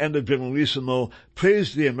Kai-shek and the Generalissimo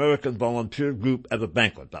praised the American volunteer group at a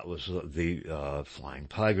banquet. That was the Flying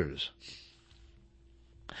Tigers.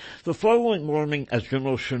 The following morning, as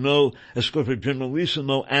General Chennault escorted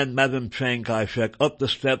Generalissimo and Madame Chiang Kai-shek up the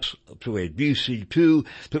steps to a DC-2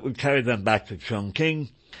 that would carry them back to Chongqing,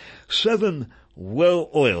 7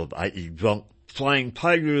 well-oiled, i.e. drunk, Flying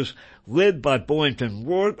Tigers, led by Boynton,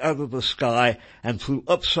 roared out of the sky and flew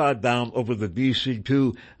upside down over the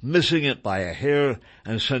DC-2, missing it by a hair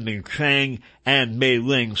and sending Chiang and Mei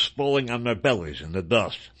Ling sprawling on their bellies in the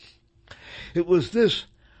dust. It was this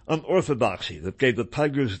unorthodoxy that gave the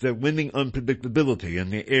Tigers their winning unpredictability in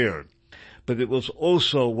the air, but it was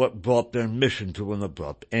also what brought their mission to an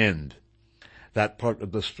abrupt end. That part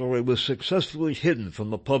of the story was successfully hidden from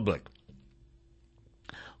the public.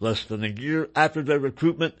 Less than a year after their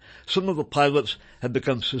recruitment, some of the pilots had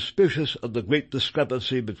become suspicious of the great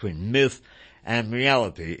discrepancy between myth and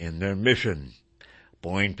reality in their mission.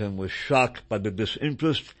 Boynton was shocked by the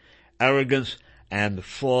disinterest, arrogance, and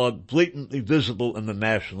fraud blatantly visible in the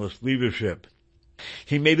nationalist leadership.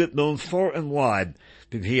 He made it known far and wide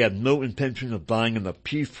that he had no intention of dying in the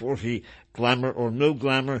P-40, glamour or no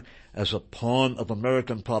glamour, as a pawn of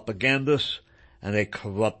American propagandists and a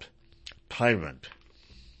corrupt tyrant.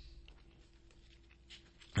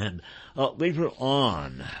 And later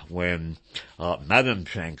on, when Madame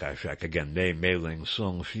Chiang Kai-shek, again, Mei Ling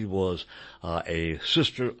Sung, she was a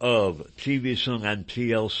sister of TV Sung and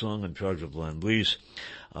T.L. Sung in charge of Lend-Lease,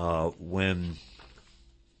 when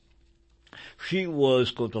she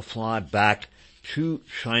was going to fly back to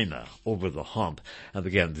China over the hump. And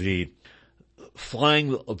again, the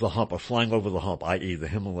flying the hump, or flying over the hump, i.e. the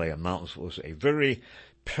Himalayan mountains, was a very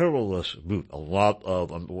perilous route. A lot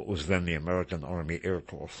of what was then the American Army Air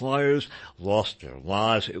Corps flyers lost their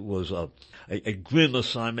lives. It was a grim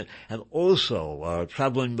assignment, and also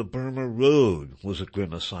traveling the Burma Road was a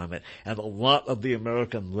grim assignment, and a lot of the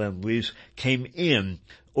American Lend-Lease came in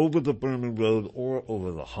over the Burma Road or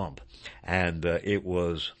over the hump, and it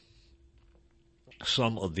was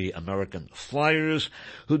some of the American flyers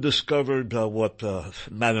who discovered what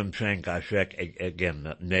Madame Chiang Kai-shek,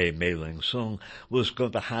 again, Mei Ling Sung, was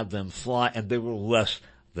going to have them fly, and they were less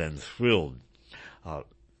than thrilled.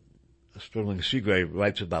 Sterling Seagrave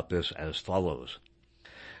writes about this as follows.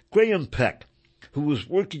 Graham Peck, who was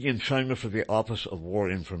working in China for the Office of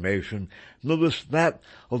War Information, noticed that,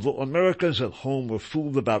 although Americans at home were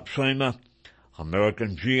fooled about China,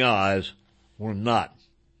 American GIs were not.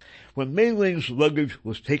 When Mei Ling's luggage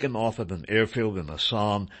was taken off at an airfield in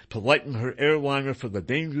Assam to lighten her airliner for the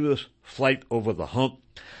dangerous flight over the hump,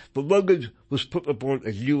 the luggage was put aboard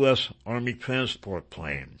a U.S. Army transport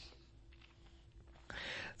plane.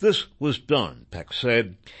 This was done, Peck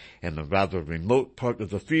said, in a rather remote part of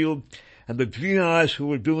the field, and the GIs who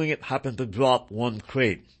were doing it happened to drop one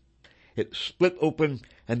crate. It split open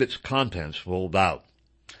and its contents rolled out.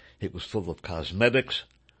 It was full of cosmetics,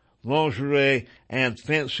 lingerie, and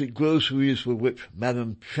fancy groceries with which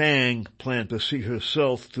Madame Chiang planned to see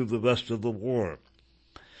herself through the rest of the war.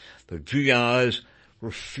 The GIs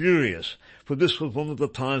were furious, for this was one of the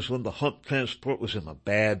times when the hump transport was in a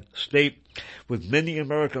bad state, with many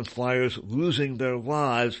American flyers losing their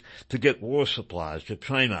lives to get war supplies to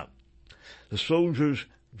China. The soldiers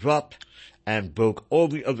dropped and broke all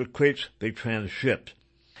the other crates they transshipped.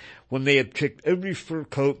 When they had kicked every fur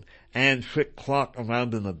coat and trick clock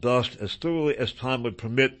around in the dust as thoroughly as time would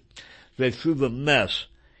permit, they threw the mess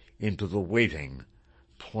into the waiting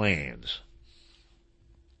planes.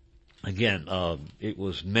 Again, it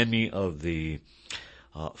was many of the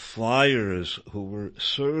flyers who were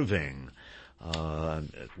serving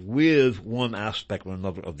with one aspect or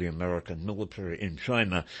another of the American military in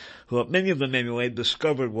China, who, many of them anyway,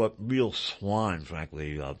 discovered what real swine,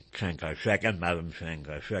 frankly, Chiang Kai-shek and Madame Chiang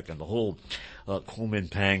Kai-shek and the whole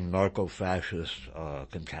Kuomintang narco-fascist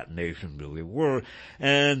concatenation really were,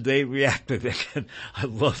 and they reacted. Again, I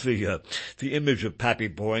love the image of Pappy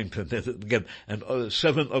Boynton, again, and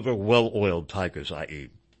 7 other well-oiled tigers, i.e.,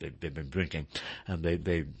 they've been drinking, and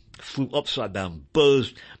they flew upside down,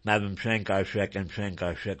 buzzed Madame Chiang Kai-shek and Chiang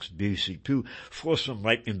Kai-shek's DC-2, forced them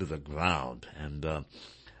right into the ground. And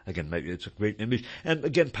again, it's a great image. And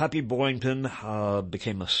again, Pappy Boynton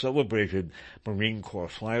became a celebrated Marine Corps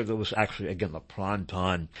flyer. There was actually, again, a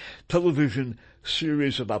primetime television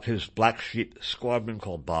series about his Black Sheep squadron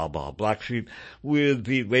called Ba Ba Black Sheep, with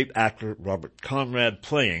the late actor Robert Conrad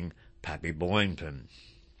playing Pappy Boynton.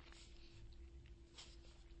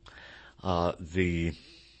 the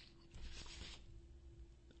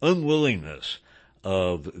unwillingness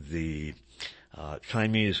of the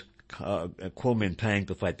Chinese Kuomintang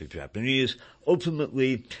to fight the Japanese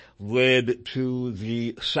ultimately led to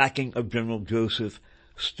the sacking of General Joseph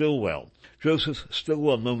Stilwell. Joseph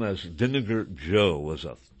Stilwell, known as Vinegar Joe, was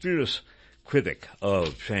a fierce critic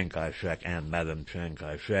of Chiang Kai-shek and Madame Chiang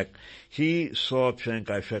Kai-shek. He saw Chiang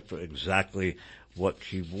Kai-shek for exactly what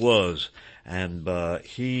she was, and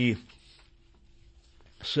he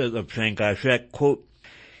said of Chiang Kai-shek, quote,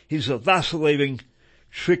 "He's a vacillating,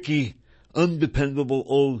 tricky, undependable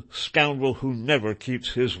old scoundrel who never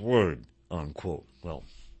keeps his word," unquote. Well,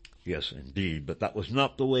 yes, indeed, but that was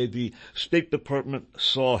not the way the State Department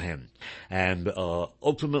saw him. And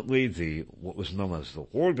ultimately, what was known as the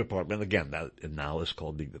War Department, again, that now is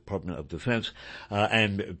called the Department of Defense,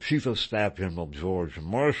 and Chief of Staff General George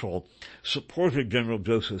Marshall supported General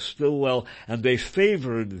Joseph Stilwell, and they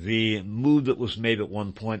favored the move that was made at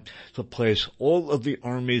one point to place all of the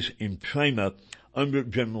armies in China under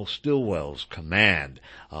General Stilwell's command.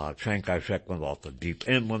 Chiang Kai-shek went off the deep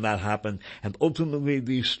end when that happened, and ultimately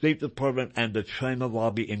the State Department and the China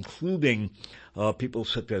lobby, including people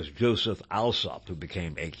such as Joseph Alsop, who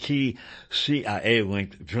became a key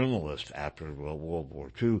CIA-linked journalist after World War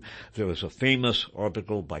II. There was a famous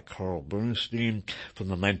article by Carl Bernstein from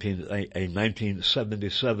a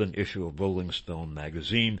 1977 issue of Rolling Stone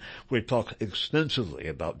magazine, where he talked extensively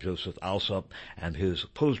about Joseph Alsop and his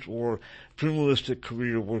post-war journalistic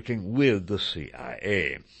career working with the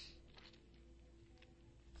CIA.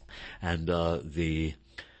 And the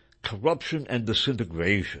corruption and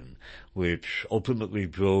disintegration, which ultimately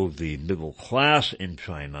drove the middle class in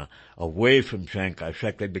China away from Chiang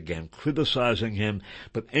Kai-shek. They began criticizing him,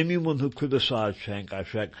 but anyone who criticized Chiang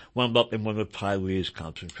Kai-shek wound up in one of Tai Li's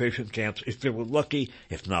concentration camps, if they were lucky.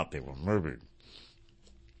 If not, they were murdered.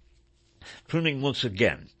 Turning once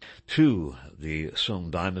again to the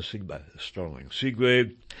Song Dynasty by Sterling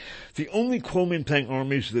Seagrave, the only Kuomintang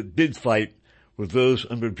armies that did fight were those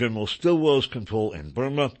under General Stilwell's control in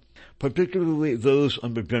Burma, particularly those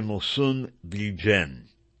under General Sun Li-jen.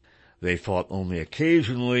 They fought only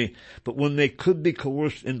occasionally, but when they could be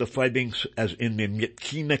coerced into fighting, as in the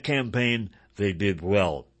Myitkyina campaign, they did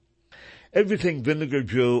well. Everything Vinegar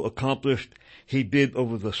Joe accomplished, he did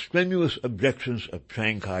over the strenuous objections of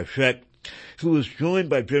Chiang Kai-shek, who was joined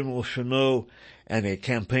by General Chennault in a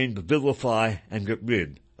campaign to vilify and get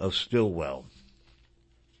rid of Stilwell.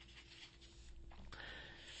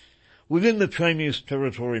 Within the Chinese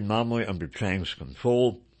territory nominally under Chiang's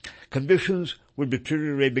control, conditions were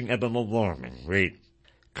deteriorating at an alarming rate.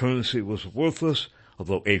 Currency was worthless,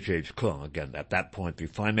 although H.H. Kung, again at that point the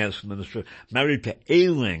finance minister, married to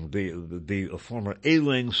Ailing, the former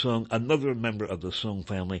Ailing Sung, another member of the Sung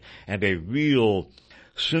family, and a real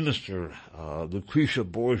sinister Lucretia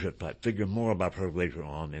Borgia type figure. More about her later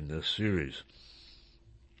on in this series.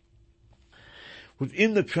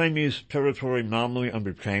 Within the Chinese territory nominally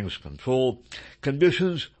under Chiang's control,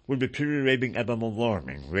 conditions were deteriorating at an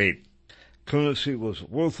alarming rate. Currency was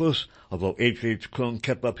worthless, although H.H. Kung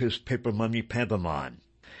kept up his paper money pantomime.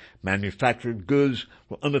 Manufactured goods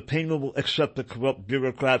were unattainable except to corrupt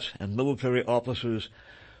bureaucrats and military officers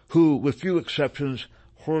who, with few exceptions,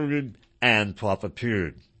 hoarded and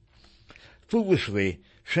profiteered. Foolishly,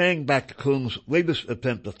 Chiang backed Kung's latest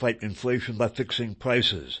attempt to fight inflation by fixing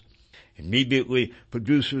prices. Immediately,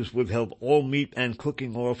 producers withheld all meat and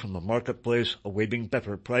cooking oil from the marketplace, awaiting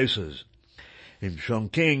better prices. In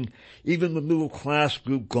Chongqing, even the middle class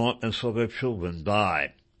grew gaunt and saw their children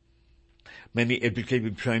die. Many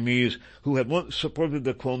educated Chinese who had once supported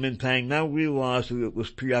the Kuomintang now realized that it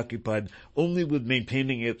was preoccupied only with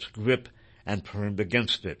maintaining its grip and turned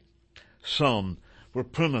against it. Some were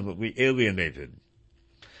permanently alienated.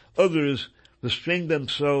 Others restrained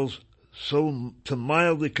themselves to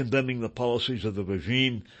mildly condemning the policies of the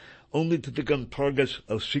regime, only to become targets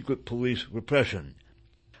of secret police repression.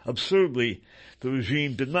 Absurdly, the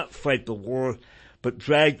regime did not fight the war, but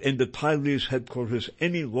dragged into Tai Li's headquarters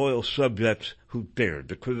any loyal subjects who dared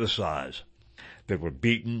to criticize. They were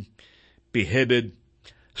beaten, beheaded,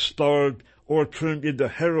 starved, or turned into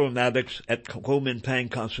heroin addicts at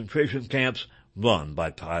Kuomintang concentration camps run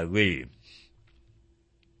by Tai Li.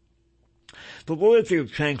 The loyalty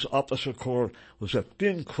of Chiang's officer corps was a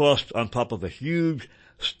thin crust on top of a huge,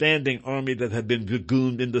 standing army that had been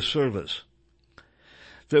dragooned into service.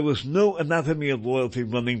 There was no anatomy of loyalty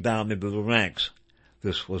running down into the ranks.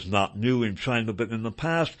 This was not new in China, but in the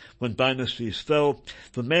past, when dynasties fell,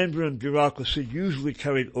 the Mandarin bureaucracy usually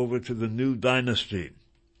carried over to the new dynasty,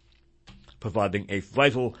 providing a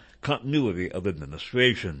vital continuity of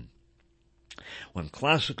administration. When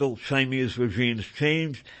classical Chinese regimes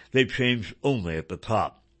changed, they changed only at the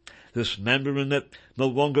top. This mandarinate no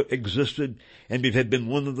longer existed, and it had been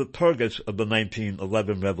one of the targets of the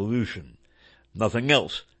 1911 revolution. Nothing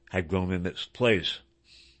else had grown in its place.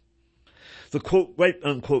 The quote, right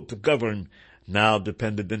unquote, to govern now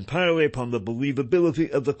depended entirely upon the believability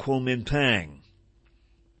of the Kuomintang.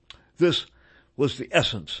 This was the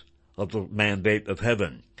essence of the mandate of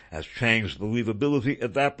heaven. As Chiang's believability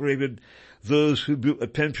evaporated, those who drew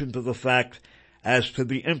attention to the fact as to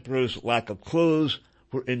the emperor's lack of clothes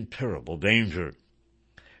were in terrible danger.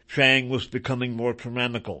 Chiang was becoming more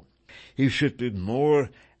tyrannical. He shifted more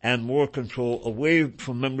and more control away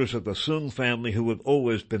from members of the Sung family who had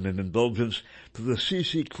always been an indulgence to the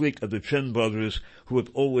Sisi clique of the Chen brothers who had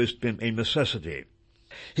always been a necessity.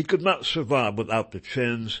 He could not survive without the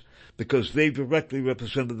Chens because they directly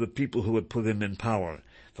represented the people who had put him in power.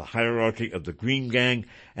 The hierarchy of the Green Gang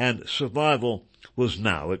and survival was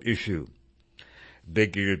now at issue.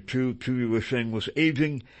 Brigadier Tu Yuesheng was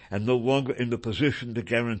aging and no longer in the position to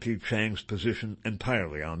guarantee Chiang's position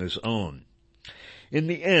entirely on his own. In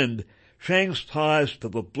the end, Chiang's ties to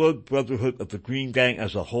the blood brotherhood of the Green Gang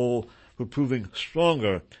as a whole were proving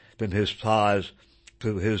stronger than his ties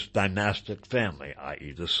to his dynastic family,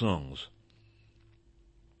 i.e. the Sungs.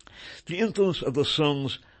 The influence of the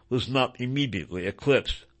Sungs was not immediately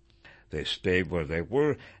eclipsed. They stayed where they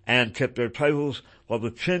were and kept their titles while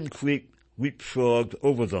the Chen clique leapfrogged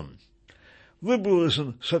over them.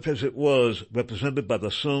 Liberalism, such as it was represented by the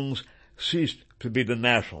Sungs, ceased to be the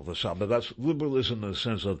national facade. But that's liberalism in the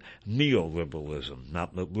sense of neoliberalism,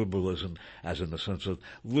 not liberalism as in the sense of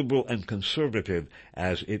liberal and conservative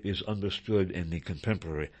as it is understood in the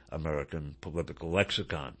contemporary American political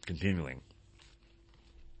lexicon. Continuing.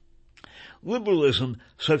 Liberalism,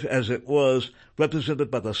 such as it was represented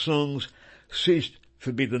by the Sungs, ceased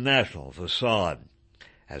to be the national facade.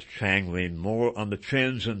 As Chiang leaned more on the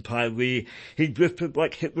Chens and Tai Li, he drifted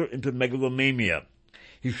like Hitler into megalomania.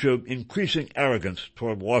 He showed increasing arrogance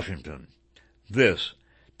toward Washington. This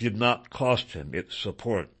did not cost him its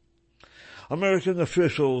support. American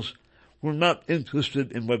officials were not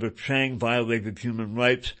interested in whether Chiang violated human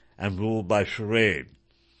rights and ruled by charade.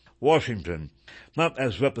 Washington, not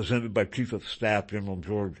as represented by Chief of Staff General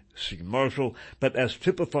George C. Marshall, but as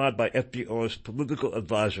typified by FDR's political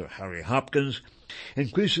advisor Harry Hopkins,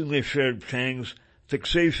 increasingly shared Chiang's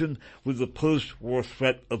fixation with the post-war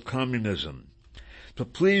threat of communism. To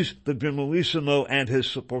please the Generalissimo and his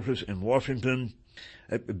supporters in Washington,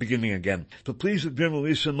 to please the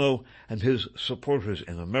Generalissimo and his supporters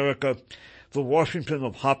in America, the Washington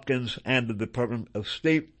of Hopkins and the Department of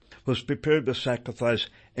State was prepared to sacrifice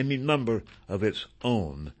any number of its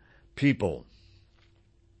own people.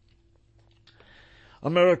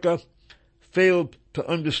 America failed to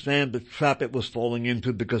understand the trap it was falling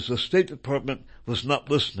into because the State Department was not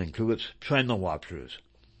listening to its China watchers.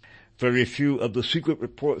 Very few of the secret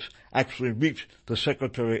reports actually reached the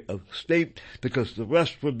Secretary of State because the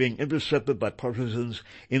rest were being intercepted by partisans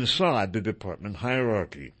inside the department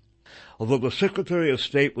hierarchy. Although the Secretary of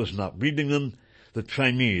State was not reading them, the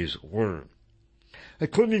Chinese were.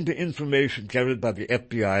 According to information gathered by the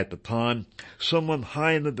FBI at the time, someone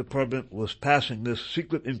high in the department was passing this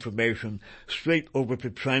secret information straight over to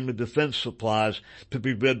China Defense Supplies to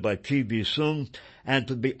be read by T.V. Sung and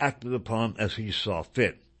to be acted upon as he saw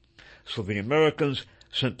fit. So the Americans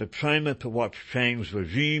sent to China to watch Chiang's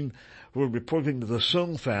regime were reporting to the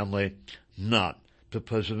Sung family, not to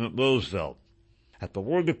President Roosevelt. At the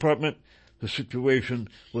War Department, the situation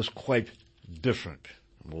was quite different.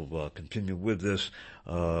 We'll continue with this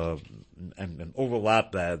and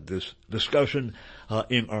overlap this discussion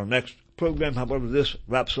in our next program. However, this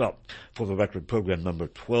wraps up, for the record, program number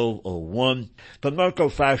 1201, The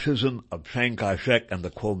Narco-Fascism of Chiang Kai-shek and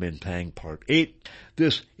the Kuomintang, Part 8.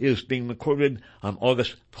 This is being recorded on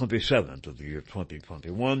August 27th of the year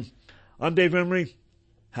 2021. I'm Dave Emery.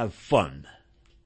 Have fun.